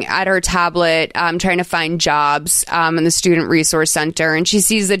looking at her tablet, trying to find jobs, in the Student Resource Center. And she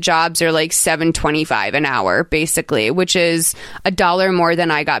sees the jobs are like $7.25 an hour, basically, which is $1 more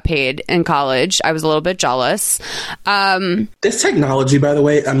than I got paid in college. I was a little bit jealous. This technology, by the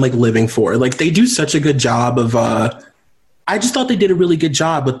way, I'm like living for. Like they do such a good job of, I just thought they did a really good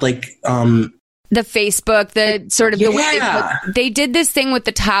job with like, the Facebook, the sort of the way they did this thing with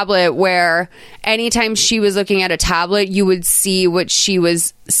the tablet where anytime she was looking at a tablet, you would see what she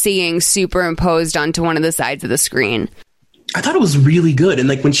was seeing superimposed onto one of the sides of the screen. I thought it was really good. And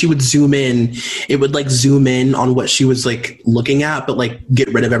like when she would zoom in, it would like zoom in on what she was like looking at, but like get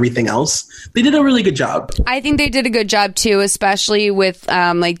rid of everything else. They did a really good job. I think they did a good job too, especially with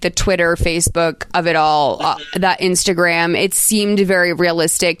like the Twitter, Facebook of it all, that Instagram. It seemed very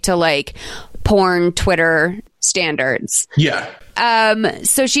realistic to like porn Twitter standards. Yeah.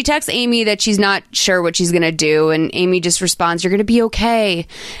 So she texts Amy that she's not sure what she's going to do. And Amy just responds, "You're going to be okay."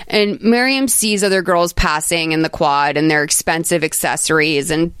 And Miriam sees other girls passing in the quad and their expensive accessories.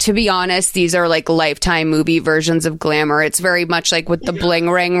 And to be honest, these are like Lifetime movie versions of glamour. It's very much like with the bling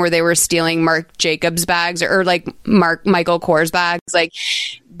ring where they were stealing Marc Jacobs bags or like Michael Kors bags. Like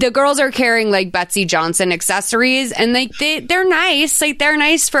the girls are carrying like Betsy Johnson accessories, and like they're nice. Like they're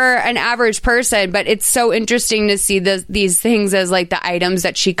nice for an average person, but it's so interesting to see these things as like the items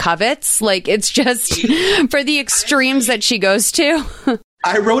that she covets. Like it's just for the extremes that she goes to.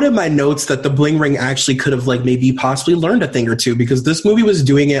 I wrote in my notes that the bling ring actually could have like maybe possibly learned a thing or two, because this movie was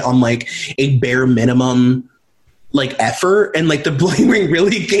doing it on like a bare minimum like effort, and like the bling ring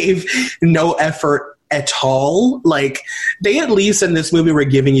really gave no effort at all. Like, they at least in this movie were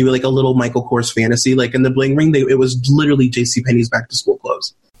giving you like a little Michael Kors fantasy. Like in The Bling Ring, it was literally JCPenney's back to school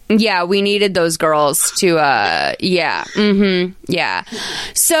clothes. Yeah, we needed those girls to, yeah.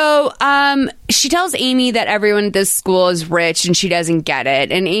 So, she tells Amy that everyone at this school is rich and she doesn't get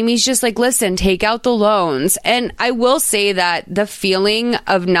it. And Amy's just like, listen, take out the loans. And I will say that the feeling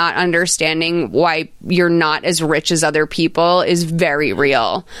of not understanding why you're not as rich as other people is very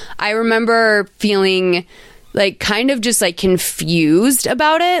real. I remember feeling like kind of just like confused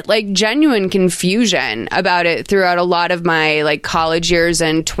about it, like genuine confusion about it throughout a lot of my like college years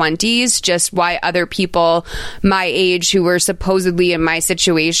and 20s, just why other people my age who were supposedly in my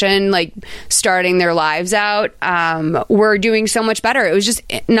situation, like starting their lives out, were doing so much better. It was just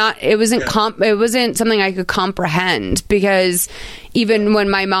not, it wasn't something I could comprehend, because even when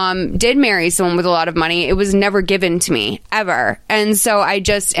my mom did marry someone with a lot of money, it was never given to me ever. And so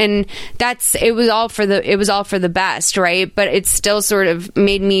it was all for the best, right? But it still sort of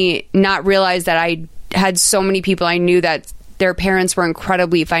made me not realize that I had so many people I knew that their parents were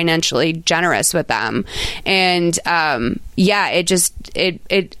incredibly financially generous with them. And I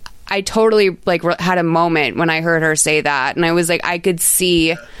totally like had a moment when I heard her say that. And I was like, I could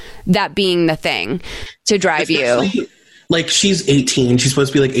see that being the thing to drive you. Like, she's 18. She's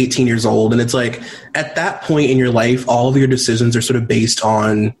supposed to be like 18 years old. And it's like, at that point in your life, all of your decisions are sort of based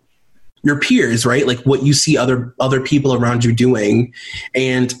on your peers, right? Like what you see other people around you doing.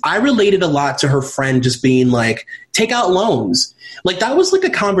 And I related a lot to her friend just being like, take out loans. Like, that was like a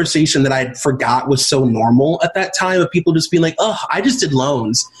conversation that I forgot was so normal at that time, of people just being like, oh, I just did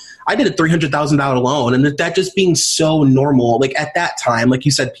loans. I did a $300,000 loan. And that just being so normal. Like, at that time, like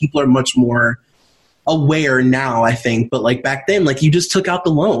you said, people are much more aware now, I think, but like back then, like, you just took out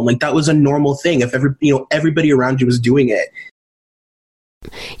the loan. Like, that was a normal thing if everybody around you was doing it.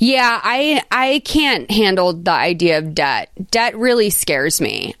 Yeah, I can't handle the idea of debt. Debt really scares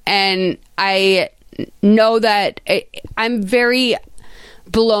me, and I know that I'm very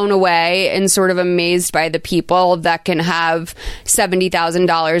blown away and sort of amazed by the people that can have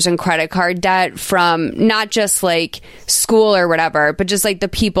 $70,000 in credit card debt from not just like school or whatever, but just like the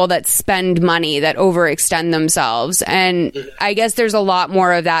people that spend money, that overextend themselves. And I guess there's a lot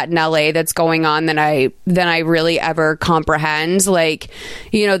more of that in LA that's going on than I really ever comprehend. Like,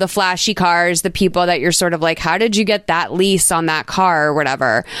 you know, the flashy cars, the people that you're sort of like, how did you get that lease on that car or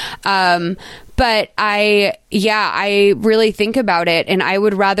whatever? But I really think about it, and I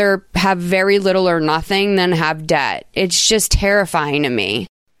would rather have very little or nothing than have debt. It's just terrifying to me.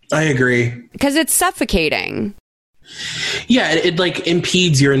 I agree. Because it's suffocating. Yeah, it like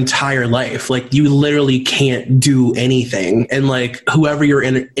impedes your entire life. Like, you literally can't do anything. And like, whoever you're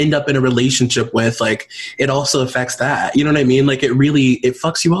end up in a relationship with, like, it also affects that. You know what I mean? Like, it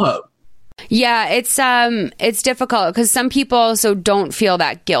fucks you up. Yeah, it's difficult because some people also don't feel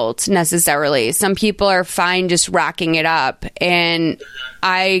that guilt necessarily. Some people are fine just racking it up, and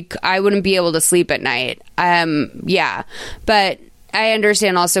I wouldn't be able to sleep at night. But I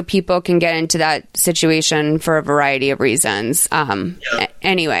understand also people can get into that situation for a variety of reasons.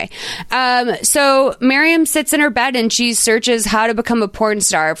 Anyway, so Miriam sits in her bed and she searches how to become a porn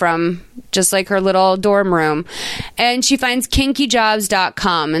star from just like her little dorm room. And she finds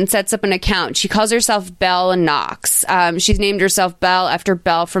kinkyjobs.com and sets up an account. She calls herself Belle Knox. She's named herself Belle after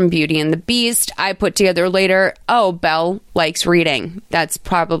Belle from Beauty and the Beast. I put together later, oh, Belle likes reading. That's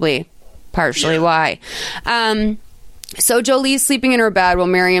probably partially why. So Jolie's sleeping in her bed while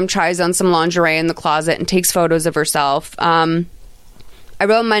Miriam tries on some lingerie in the closet and takes photos of herself. I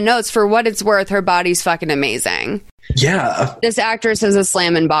wrote in my notes, for what it's worth, her body's fucking amazing. Yeah. This actress is a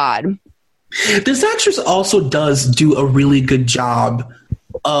slammin' bod. This actress also does do a really good job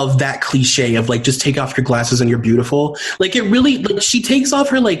of that cliche of like, just take off your glasses and you're beautiful. Like, it really, like, she takes off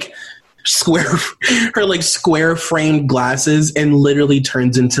her like square framed glasses and literally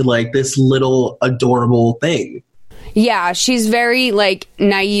turns into like this little adorable thing. Yeah, she's very like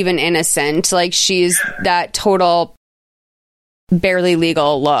naive and innocent. Like, she's that total barely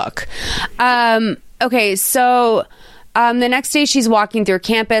legal look. Okay, so the next day she's walking through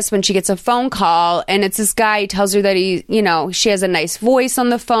campus when she gets a phone call, and it's this guy. He tells her that she has a nice voice on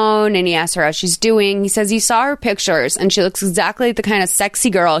the phone, and he asks her how she's doing. He says he saw her pictures and she looks exactly like the kind of sexy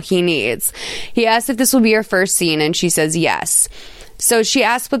girl he needs. He asks if this will be her first scene, and she says yes. So she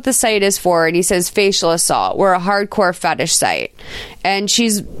asks what the site is for, and he says facial assault. We're a hardcore fetish site. And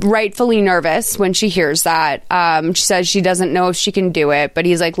she's rightfully nervous when she hears that. She says she doesn't know if she can do it, but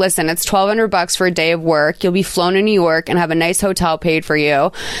he's like, listen, it's $1,200 for a day of work. You'll be flown to New York and have a nice hotel paid for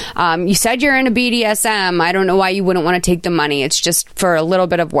you. You said you're in a BDSM. I don't know why you wouldn't want to take the money. It's just for a little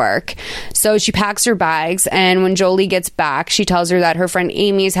bit of work. So she packs her bags, and when Jolie gets back, she tells her that her friend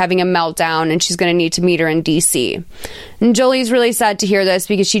Amy is having a meltdown and she's going to need to meet her in DC. And Jolie's really sad to hear this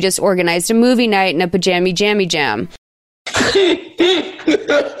because she just organized a movie night and a pajama jammy jam.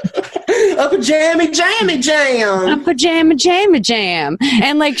 A pajama jammy jam. A pajama jammy jam.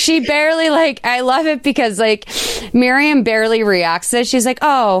 And like she barely I love it because like Miriam barely reacts to this. She's like,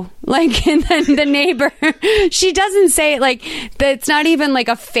 oh, like, and then the neighbor, she doesn't say it like it's not even like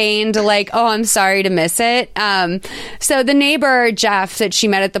a feigned like, oh, I'm sorry to miss it. So the neighbor Jeff that she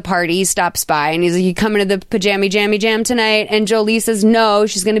met at the party stops by and he's like, you coming to the pajama jammy jam tonight? And Jolie says no,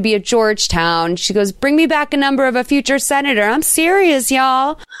 she's going to be at Georgetown. She goes, bring me back a number of a future senator. I'm serious,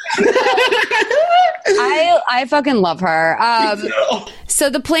 y'all. I fucking love her. So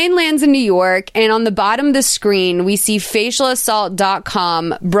the plane lands in New York, and on the bottom of the screen, we see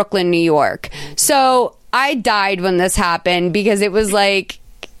facialassault.com, Brooklyn, New York. So I died when this happened because it was like,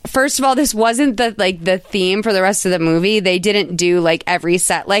 first of all, this wasn't the theme for the rest of the movie. They didn't do like every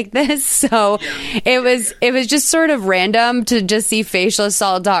set like this. So it was just sort of random to just see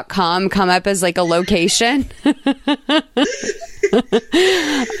facialassault.com come up as like a location.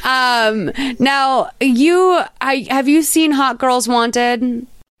 Now have you seen Hot Girls Wanted?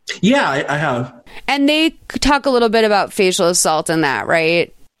 Yeah, I have. And they talk a little bit about facial assault in that,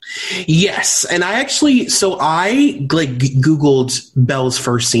 right? Yes. And I Googled Belle's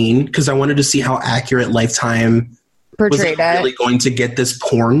first scene because I wanted to see how accurate Lifetime portrayed was really going to get this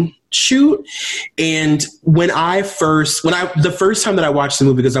porn shoot. And the first time that I watched the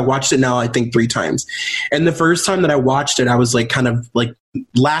movie, because I watched it now, I think 3 times. And the first time that I watched it, I was like kind of like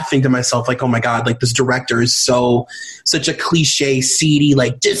laughing to myself, like, oh my God, like this director is such a cliche, seedy,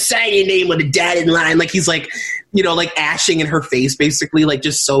 like just say your name with a dotted line. Like he's like, you know, like ashing in her face, basically, like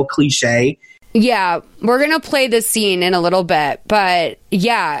just so cliche. Yeah, we're going to play this scene in a little bit, but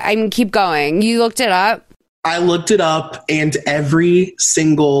yeah, I mean, keep going. You looked it up? I looked it up, and every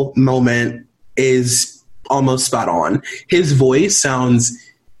single moment is almost spot on. His voice sounds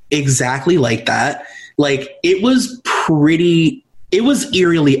exactly like that. Like it was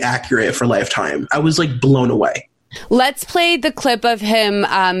eerily accurate for Lifetime. I was like blown away. Let's play the clip of him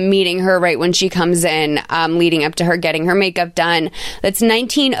meeting her right when she comes in, leading up to her getting her makeup done. That's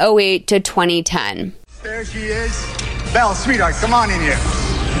 1908 to 2010. There she is. Belle, sweetheart, come on in here.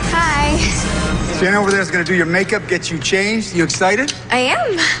 Hi. Jen over there is going to do your makeup, get you changed. You excited? I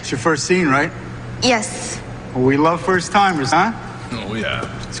am. It's your first scene, right? Yes. Well, we love first timers, huh? Oh, yeah.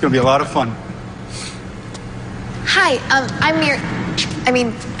 It's going to be a lot of fun. Hi, I'm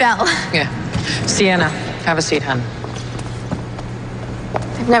Belle. Yeah. Sienna, have a seat, hon.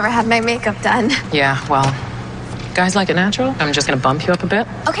 I've never had my makeup done. Yeah, well, guys like it natural. I'm just going to bump you up a bit.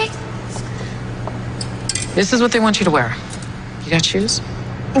 Okay. This is what they want you to wear. You got shoes?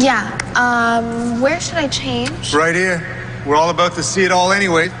 Yeah. Where should I change? Right here. We're all about to see it all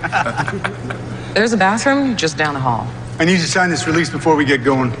anyway. There's a bathroom just down the hall. I need you to sign this release before we get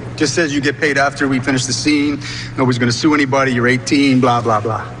going. Just says you get paid after we finish the scene. Nobody's going to sue anybody. You're 18, blah, blah,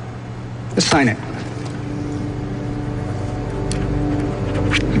 blah. Just sign it.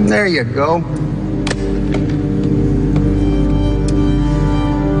 There you go.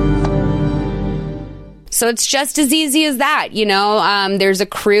 So it's just as easy as that, you know. There's a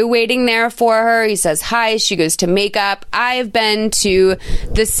crew waiting there for her. He says hi. She goes to makeup. I've been to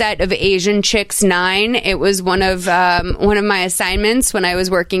the set of Asian Chicks 9. It was one of my assignments when I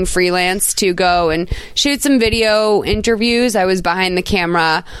was working freelance to go and shoot some video interviews. I was behind the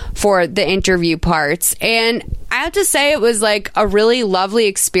camera for the interview parts, and I have to say it was like a really lovely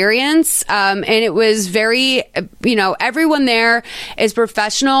experience. And it was very, you know, everyone there is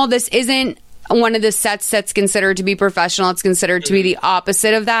professional. This isn't one of the sets that's considered to be professional. It's considered to be the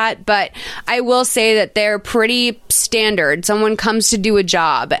opposite of that. But I will say that they're pretty standard. Someone comes to do a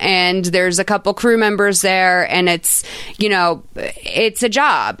job and there's a couple crew members there and it's, you know, it's a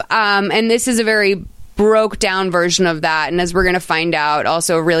job. And this is a very broke down version of that, and as we're going to find out,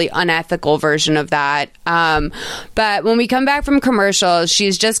 also a really unethical version of that. But when we come back from commercials,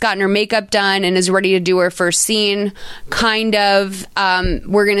 she's just gotten her makeup done and is ready to do her first scene, kind of.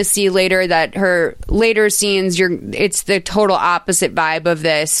 We're going to see later that her later scenes, it's the total opposite vibe of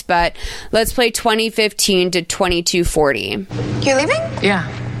this. But let's play 2015 to 2240. You're leaving? Yeah,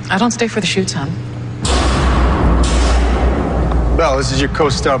 I don't stay for the shoots, hon. Belle, this is your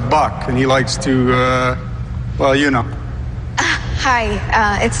co-star Buck, and he likes to, well, you know.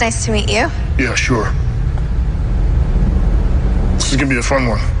 Hi, it's nice to meet you. Yeah, sure. This is gonna be a fun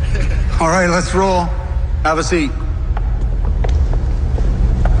one. All right, let's roll. Have a seat.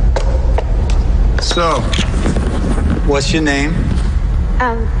 So, what's your name?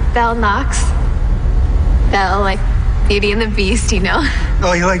 Belle Knox. Belle, like Beauty and the Beast, you know?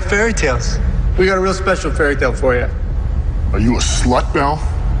 Oh, you like fairy tales? We got a real special fairy tale for you. Are you a slut, Belle?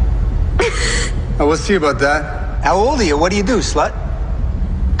 Oh, we'll see about that. How old are you? What do you do, slut?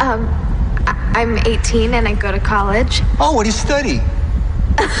 I'm 18 and I go to college. Oh, what do you study?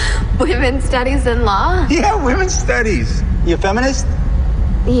 Women's studies and law? Yeah, women's studies. You a feminist?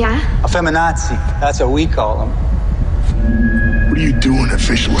 Yeah. A feminazi. That's what we call them. What are you doing at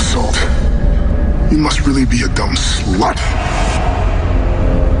facial assault? You must really be a dumb slut.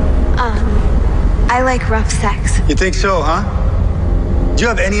 I like rough sex. You think so, huh? Do you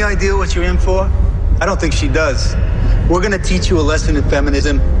have any idea what you're in for? I don't think she does. We're gonna teach you a lesson in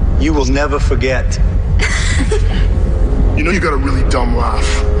feminism you will never forget. You know you got a really dumb laugh.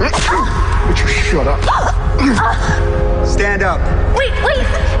 Would you shut up? Stand up. Wait.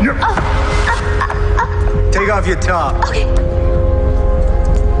 Take off your top. Okay.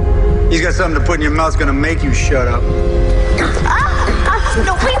 He's got something to put in your mouth gonna make you shut up.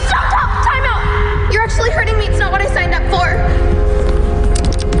 No, please stop. Time out. You're actually hurting me. It's not what I signed up for.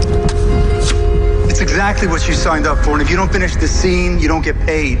 It's exactly what you signed up for, and if you don't finish the scene, you don't get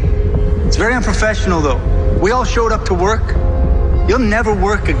paid. It's very unprofessional, though. We all showed up to work. You'll never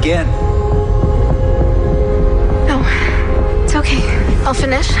work again. No, it's okay. I'll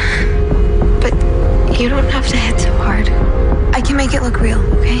finish. But you don't have to hit so hard. I can make it look real,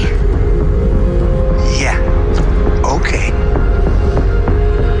 okay? Yeah. Okay.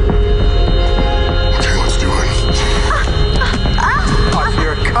 Okay, let's do it. Oh,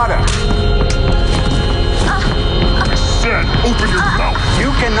 you're a cutter. Said, open your mouth. You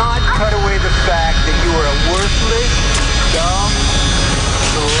cannot cut away the fact that you are a worthless, dumb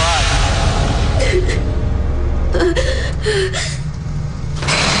slut.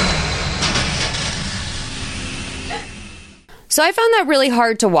 So I found that really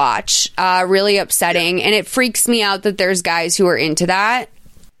hard to watch, really upsetting, and it freaks me out that there's guys who are into that.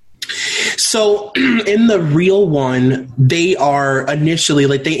 So in the real one, they are initially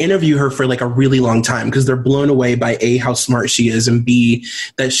like they interview her for like a really long time because they're blown away by A, how smart she is, and B,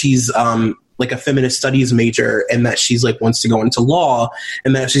 that she's like a feminist studies major and that she's like wants to go into law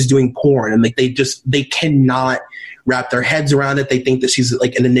and that she's doing porn, and like they cannot wrap their heads around it. They think that she's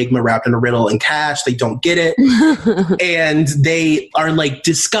like an enigma wrapped in a riddle and cash. They don't get it. And they are like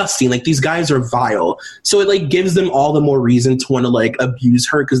disgusting. Like these guys are vile. So it like gives them all the more reason to want to like abuse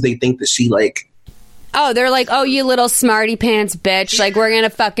her because they think that she like... Oh, they're like, oh, you little smarty pants bitch. Like, we're going to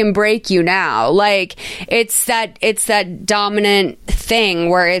fucking break you now. Like, it's that dominant thing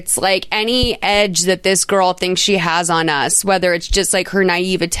where it's like any edge that this girl thinks she has on us, whether it's just like her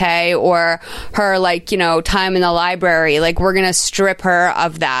naivete or her like, you know, time in the library, like we're going to strip her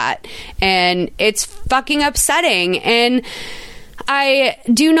of that. And it's fucking upsetting. And I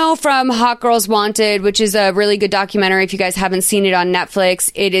do know from Hot Girls Wanted, which is a really good documentary. If you guys haven't seen it on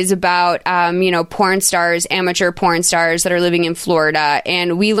Netflix, it is about, porn stars, amateur porn stars that are living in Florida.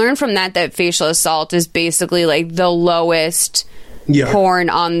 And we learned from that facial assault is basically like the lowest porn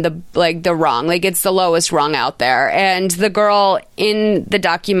on the rung. Like it's the lowest rung out there. And the girl in the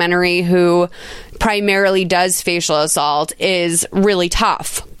documentary who primarily does facial assault is really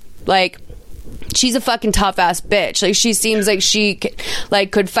tough. Like, she's a fucking tough ass bitch. Like she seems like she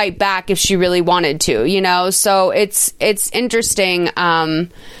could fight back if she really wanted to, you know? So it's interesting.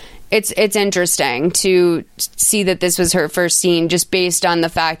 It's interesting to see that this was her first scene just based on the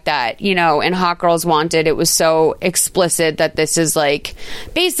fact that, you know, in Hot Girls Wanted, it was so explicit that this is like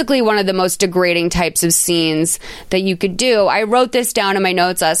basically one of the most degrading types of scenes that you could do. I wrote this down in my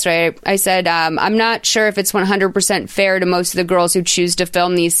notes last night. I said, I'm not sure if it's 100% fair to most of the girls who choose to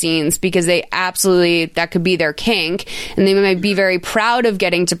film these scenes because they absolutely, that could be their kink and they might be very proud of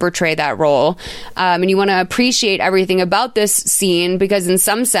getting to portray that role. And you want to appreciate everything about this scene because in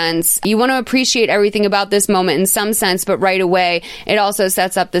some sense, you want to appreciate everything about this moment in some sense, but right away, it also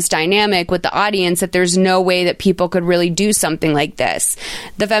sets up this dynamic with the audience that there's no way that people could really do something like this.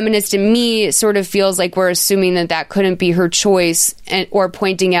 The feminist in me sort of feels like we're assuming that couldn't be her choice or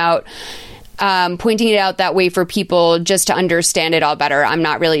pointing it out that way for people just to understand it all better. I'm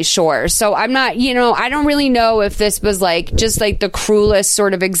not really sure. So I'm not, I don't really know if this was like just like the cruelest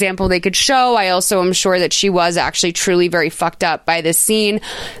sort of example they could show. I also am sure that she was actually truly very fucked up by this scene.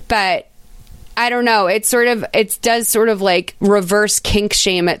 But I don't know. It does sort of like reverse kink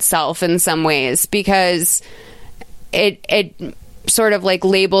shame itself in some ways, because it sort of like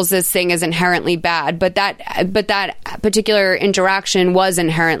labels this thing as inherently bad, but that particular interaction was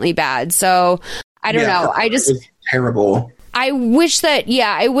inherently bad. So I don't know. It was terrible. I wish that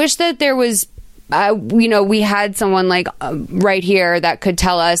there was, we had someone like right here that could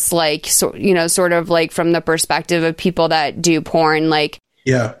tell us, like, sort of like from the perspective of people that do porn, like,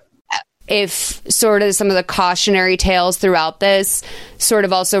 yeah, if sort of some of the cautionary tales throughout this sort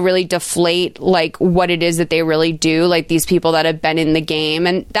of also really deflate like what it is that they really do, like these people that have been in the game.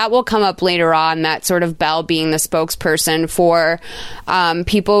 And that will come up later on, that sort of Belle being the spokesperson for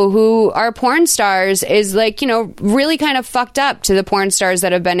people who are porn stars is like, really kind of fucked up to the porn stars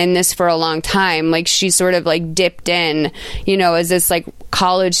that have been in this for a long time. Like she sort of like dipped in, as this like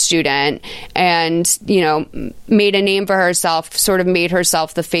college student and, made a name for herself, sort of made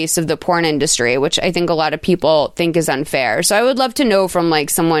herself the face of the porn industry, which I think a lot of people think is unfair. So I would love to know from like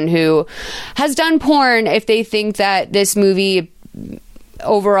someone who has done porn if they think that this movie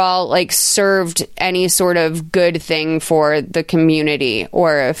overall like served any sort of good thing for the community,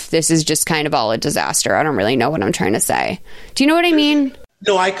 or if this is just kind of all a disaster. I don't really know what I'm trying to say. Do you know what I mean?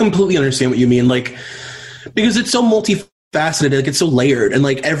 No, I completely understand what you mean. Like, because it's so multifaceted, like it's so layered, and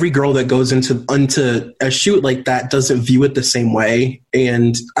like every girl that goes into a shoot like that doesn't view it the same way.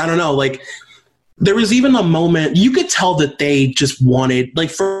 And I don't know, like there was even a moment you could tell that they just wanted, like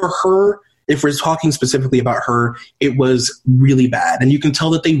for her, if we're talking specifically about her, it was really bad. And you can tell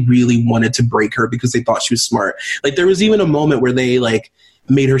that they really wanted to break her because they thought she was smart. Like there was even a moment where they like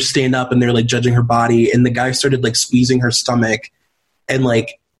made her stand up and they're like judging her body, and the guy started like squeezing her stomach and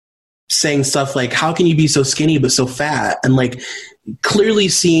like saying stuff like, how can you be so skinny but so fat? And like clearly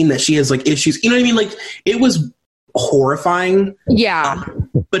seeing that she has like issues. You know what I mean? Like it was horrifying. Yeah.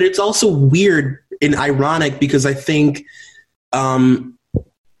 But it's also weird and ironic because I think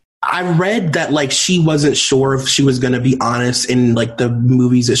I read that like she wasn't sure if she was going to be honest in like the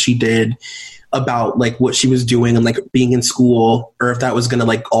movies that she did about like what she was doing and like being in school, or if that was going to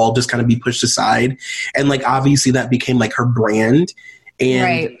like all just kind of be pushed aside. And like obviously that became like her brand, and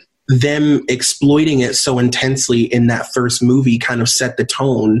right. Them exploiting it so intensely in that first movie kind of set the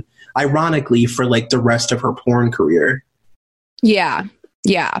tone, ironically, for like the rest of her porn career. Yeah.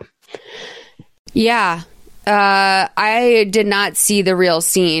 I did not see the real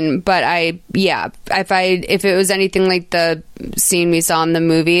scene, but if it was anything like the scene we saw in the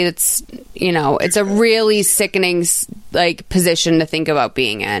movie, it's a really sickening like position to think about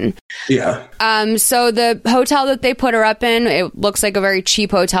being in. Yeah. So the hotel that they put her up in, it looks like a very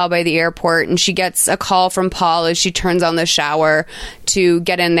cheap hotel by the airport, and she gets a call from Paul as she turns on the shower to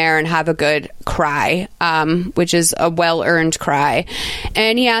get in there and have a good cry, which is a well-earned cry.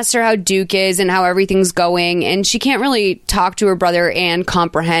 And he asks her how Duke is and how everything's going, and she can't really talk to her brother and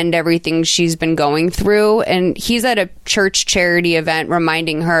comprehend everything she's been going through. And he's at a church charity event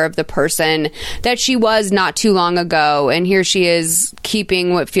reminding her of the person that she was not too long ago, and here she is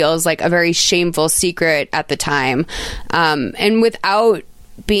keeping what feels like a very shameful secret at the time. And without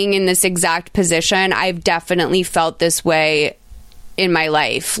being in this exact position, I've definitely felt this way in my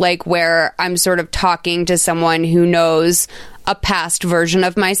life, like where I'm sort of talking to someone who knows a past version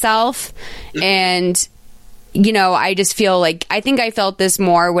of myself. And I just feel like, I think I felt this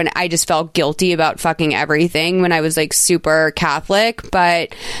more when I just felt guilty about fucking everything when I was like super Catholic.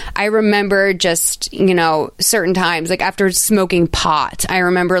 But I remember just, certain times, like after smoking pot, I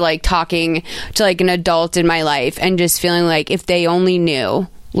remember like talking to like an adult in my life and just feeling like if they only knew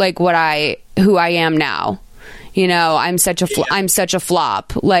like who I am now. I'm such a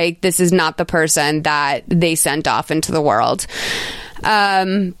flop. Like this is not the person that they sent off into the world.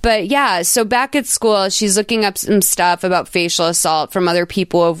 But yeah, so back at school, she's looking up some stuff about facial assault from other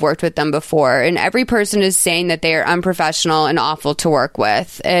people who have worked with them before. And every person is saying that they are unprofessional and awful to work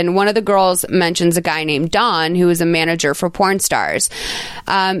with. And one of the girls mentions a guy named Don, who is a manager for porn stars.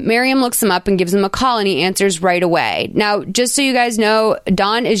 Miriam looks him up and gives him a call, and he answers right away. Now, just so you guys know,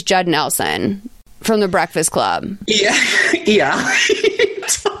 Don is Judd Nelson from The Breakfast Club. Yeah.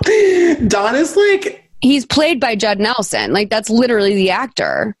 Don is like... He's played by Judd Nelson. Like, that's literally the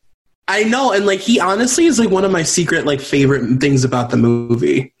actor. I know. And like, he honestly is like one of my secret, like, favorite things about the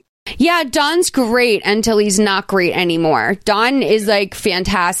movie. Yeah, Don's great until he's not great anymore. Don is like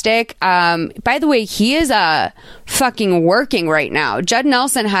fantastic. By the way, he is fucking working right now. Judd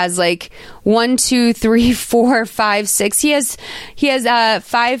Nelson has like 1, 2, 3, 4, 5, 6. He has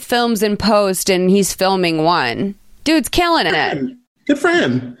 5 films in post, and he's filming 1. Dude's killing it. Good for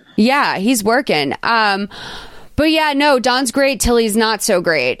him. Yeah, he's working. But But yeah, no, Don's great till he's not so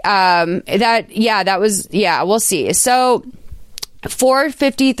great. We'll see. So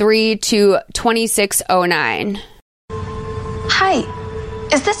 4:53 to 26:09. Hi,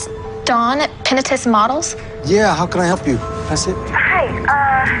 is this Dawn at Pinatus Models? Yeah, how can I help you? That's it. Hi,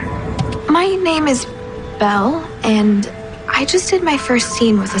 my name is Belle, and I just did my first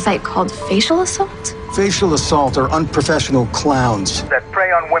scene with a site called Facial Assault. Facial assault are unprofessional clowns. That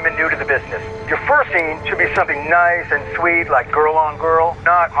prey on women new to the business. Your first scene should be something nice and sweet, like girl on girl,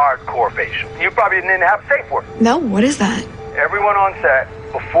 not hardcore facial. You probably didn't have safe word. No, what is that? Everyone on set,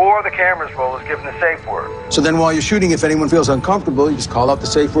 before the cameras roll, is given the safe word. So then while you're shooting, if anyone feels uncomfortable, you just call out the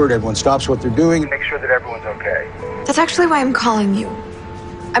safe word, everyone stops what they're doing. Make sure that everyone's okay. That's actually why I'm calling you.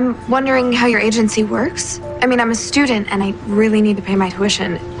 I'm wondering how your agency works. I mean, I'm a student and I really need to pay my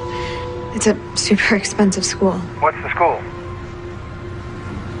tuition. It's a super expensive school. What's the school?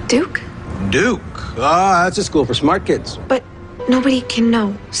 Duke? Duke? Ah, that's a school for smart kids. But nobody can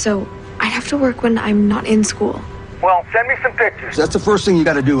know, so I have to work when I'm not in school. Well, send me some pictures. That's the first thing you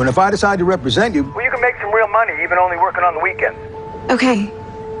got to do. And if I decide to represent you... Well, you can make some real money even only working on the weekends. Okay.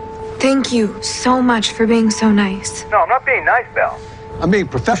 Thank you so much for being so nice. No, I'm not being nice, Belle. I'm being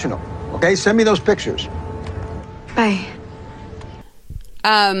professional. Okay, send me those pictures. Bye.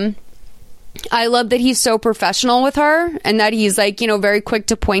 I love that he's so professional with her and that he's like, you know, very quick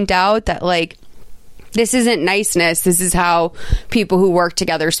to point out that like, this isn't niceness. This is how people who work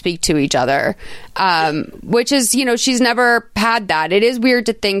together speak to each other. Which is, you know, she's never had that. It is weird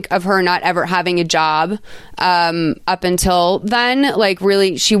to think of her not ever having a job up until then. Like,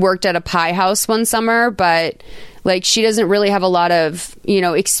 really, she worked at a pie house one summer, but like, she doesn't really have a lot of, you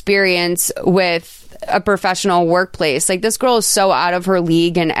know, experience with a professional workplace. Like, this girl is so out of her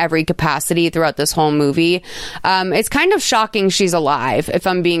league in every capacity throughout this whole movie. It's kind of shocking she's alive, if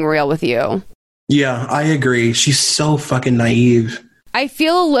I'm being real with you. Yeah, I agree. She's so fucking naive. I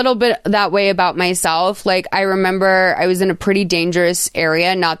feel a little bit that way about myself. Like, I remember I was in a pretty dangerous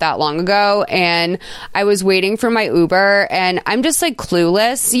area not that long ago, and I was waiting for my Uber, and I'm just like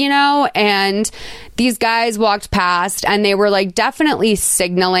clueless, you know, and these guys walked past and they were like definitely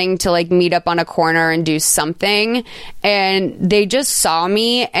signaling to like meet up on a corner and do something, and they just saw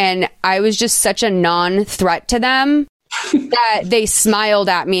me and I was just such a non-threat to them that they smiled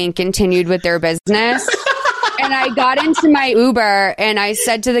at me and continued with their business. And I got into my Uber and I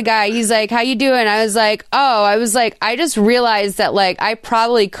said to the guy, he's like, how you doing? I was like, I just realized that like I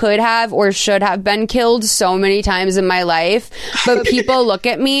probably could have or should have been killed so many times in my life. But people look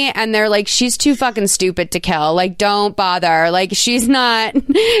at me and they're like, she's too fucking stupid to kill. Like, don't bother. Like, she's not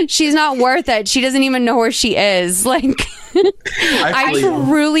worth it. She doesn't even know where she is. Like, I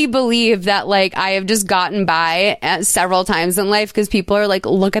truly believe that like I have just gotten by several times in life because people are like,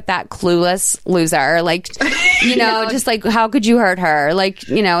 look at that clueless loser. Like, you know, just like, how could you hurt her? Like,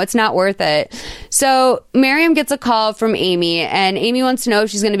 you know, it's not worth it. So Miriam gets a call from Amy, and Amy wants to know if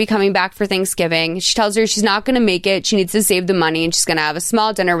she's going to be coming back for Thanksgiving. She tells her she's not going to make it. She needs to save the money, and she's going to have a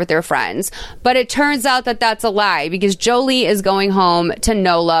small dinner with her friends. But it turns out that that's a lie, because Jolie is going home to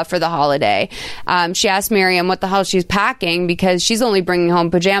NOLA for the holiday. She asked Miriam what the hell she's packing, because she's only bringing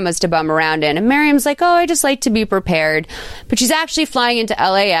home pajamas to bum around in. And Miriam's like, oh, I just like to be prepared. But she's actually flying into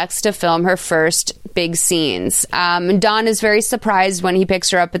LAX to film her first big scenes. Don is very surprised when he picks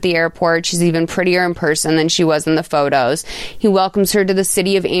her up at the airport. She's even prettier in person than she was in the photos. He welcomes her to the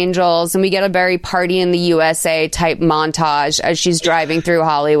City of Angels, and we get a very party in the USA type montage as she's driving through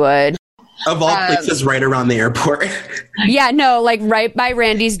Hollywood. Of all places, right around the airport. Yeah, no, like right by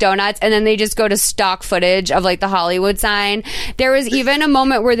Randy's Donuts, and then they just go to stock footage of like the Hollywood sign. There was even a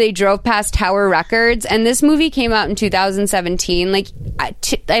moment where they drove past Tower Records, and this movie came out in 2017. Like,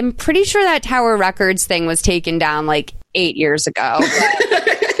 I'm pretty sure that Tower Records thing was taken down like 8 years ago.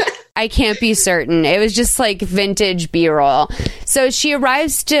 I can't be certain. It was just like vintage B-roll. So she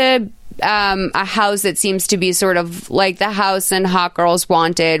arrives to a house that seems to be sort of like the house in Hot Girls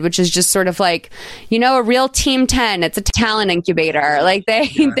Wanted, which is just sort of like, you know, a real Team 10. It's a talent incubator. Like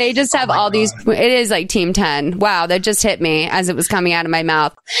they just have all these. It is like Team 10. Wow, that just hit me as it was coming out of my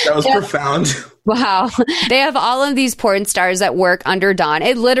mouth. That was profound. Wow. They have all of these porn stars that work under Don.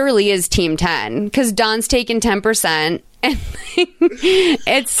 It literally is Team 10 because Don's taken 10%. And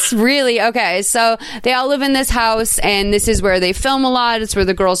it's really okay. So they all live in this house, and this is where they film a lot. It's where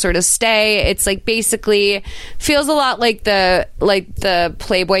the girls sort of stay. It's like basically feels a lot like the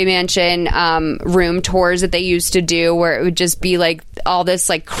Playboy Mansion room tours that they used to do, where it would just be like all this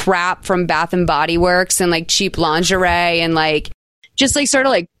like crap from Bath and Body Works and like cheap lingerie and like just like sort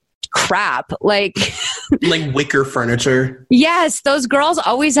of like crap. Like wicker furniture. Yes, those girls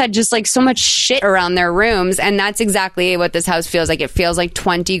always had just like so much shit around their rooms, and that's exactly what this house feels like. It feels like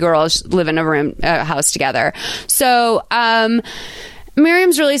 20 girls live in a house together. So,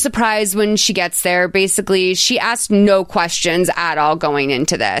 Miriam's really surprised when she gets there. Basically, she asked no questions at all going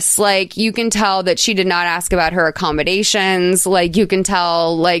into this. Like, you can tell that she did not ask about her accommodations. Like, you can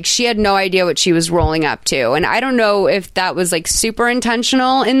tell, like, she had no idea what she was rolling up to. And I don't know if that was, like, super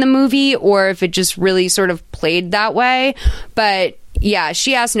intentional in the movie or if it just really sort of played that way. But yeah,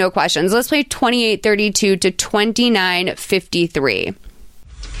 she asked no questions. Let's play 2832 to 2953.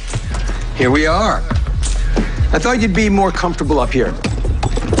 Here we are. I thought you'd be more comfortable up here.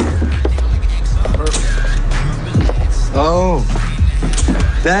 Oh,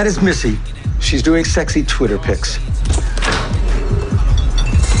 that is Missy. She's doing sexy Twitter pics.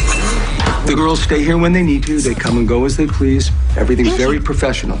 The girls stay here when they need to. They come and go as they please. Everything's very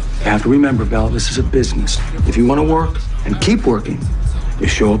professional. You have to remember, Belle, this is a business. If you want to work and keep working, you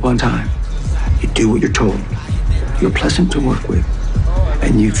show up on time. You do what you're told. You're pleasant to work with.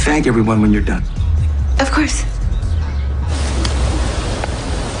 And you thank everyone when you're done. Of course.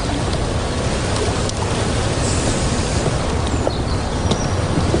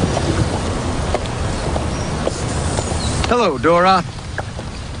 Hello, Dora.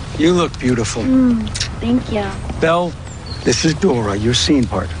 You look beautiful. Thank you. Belle, this is Dora, your scene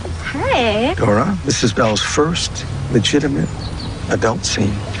partner. Hi. Dora, this is Belle's first legitimate adult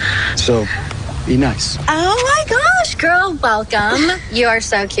scene. So, be nice. Oh my gosh, girl, welcome. You are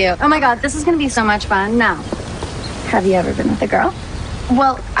so cute. Oh my God, this is going to be so much fun. Now, have you ever been with a girl?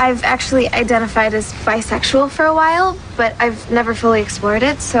 Well, I've actually identified as bisexual for a while, but I've never fully explored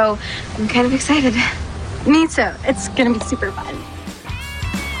it, so I'm kind of excited. Me too. It's going to be super fun.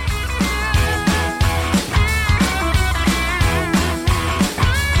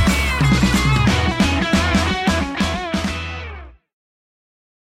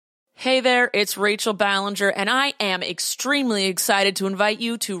 Hey there, it's Rachel Ballinger, and I am extremely excited to invite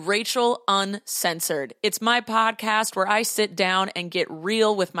you to Rachel Uncensored. It's my podcast where I sit down and get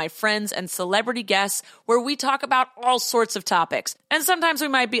real with my friends and celebrity guests, where we talk about all sorts of topics. And sometimes we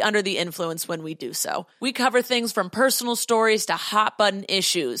might be under the influence when we do so. We cover things from personal stories to hot button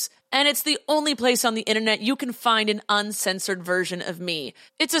issues. And it's the only place on the internet you can find an uncensored version of me.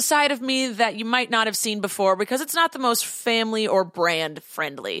 It's a side of me that you might not have seen before because it's not the most family or brand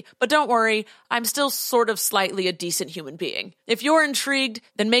friendly. But don't worry, I'm still sort of slightly a decent human being. If you're intrigued,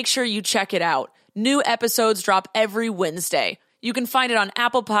 then make sure you check it out. New episodes drop every Wednesday. You can find it on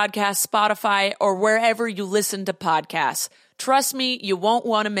Apple Podcasts, Spotify, or wherever you listen to podcasts. Trust me, you won't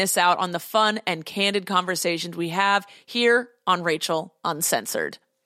want to miss out on the fun and candid conversations we have here on Rachel Uncensored.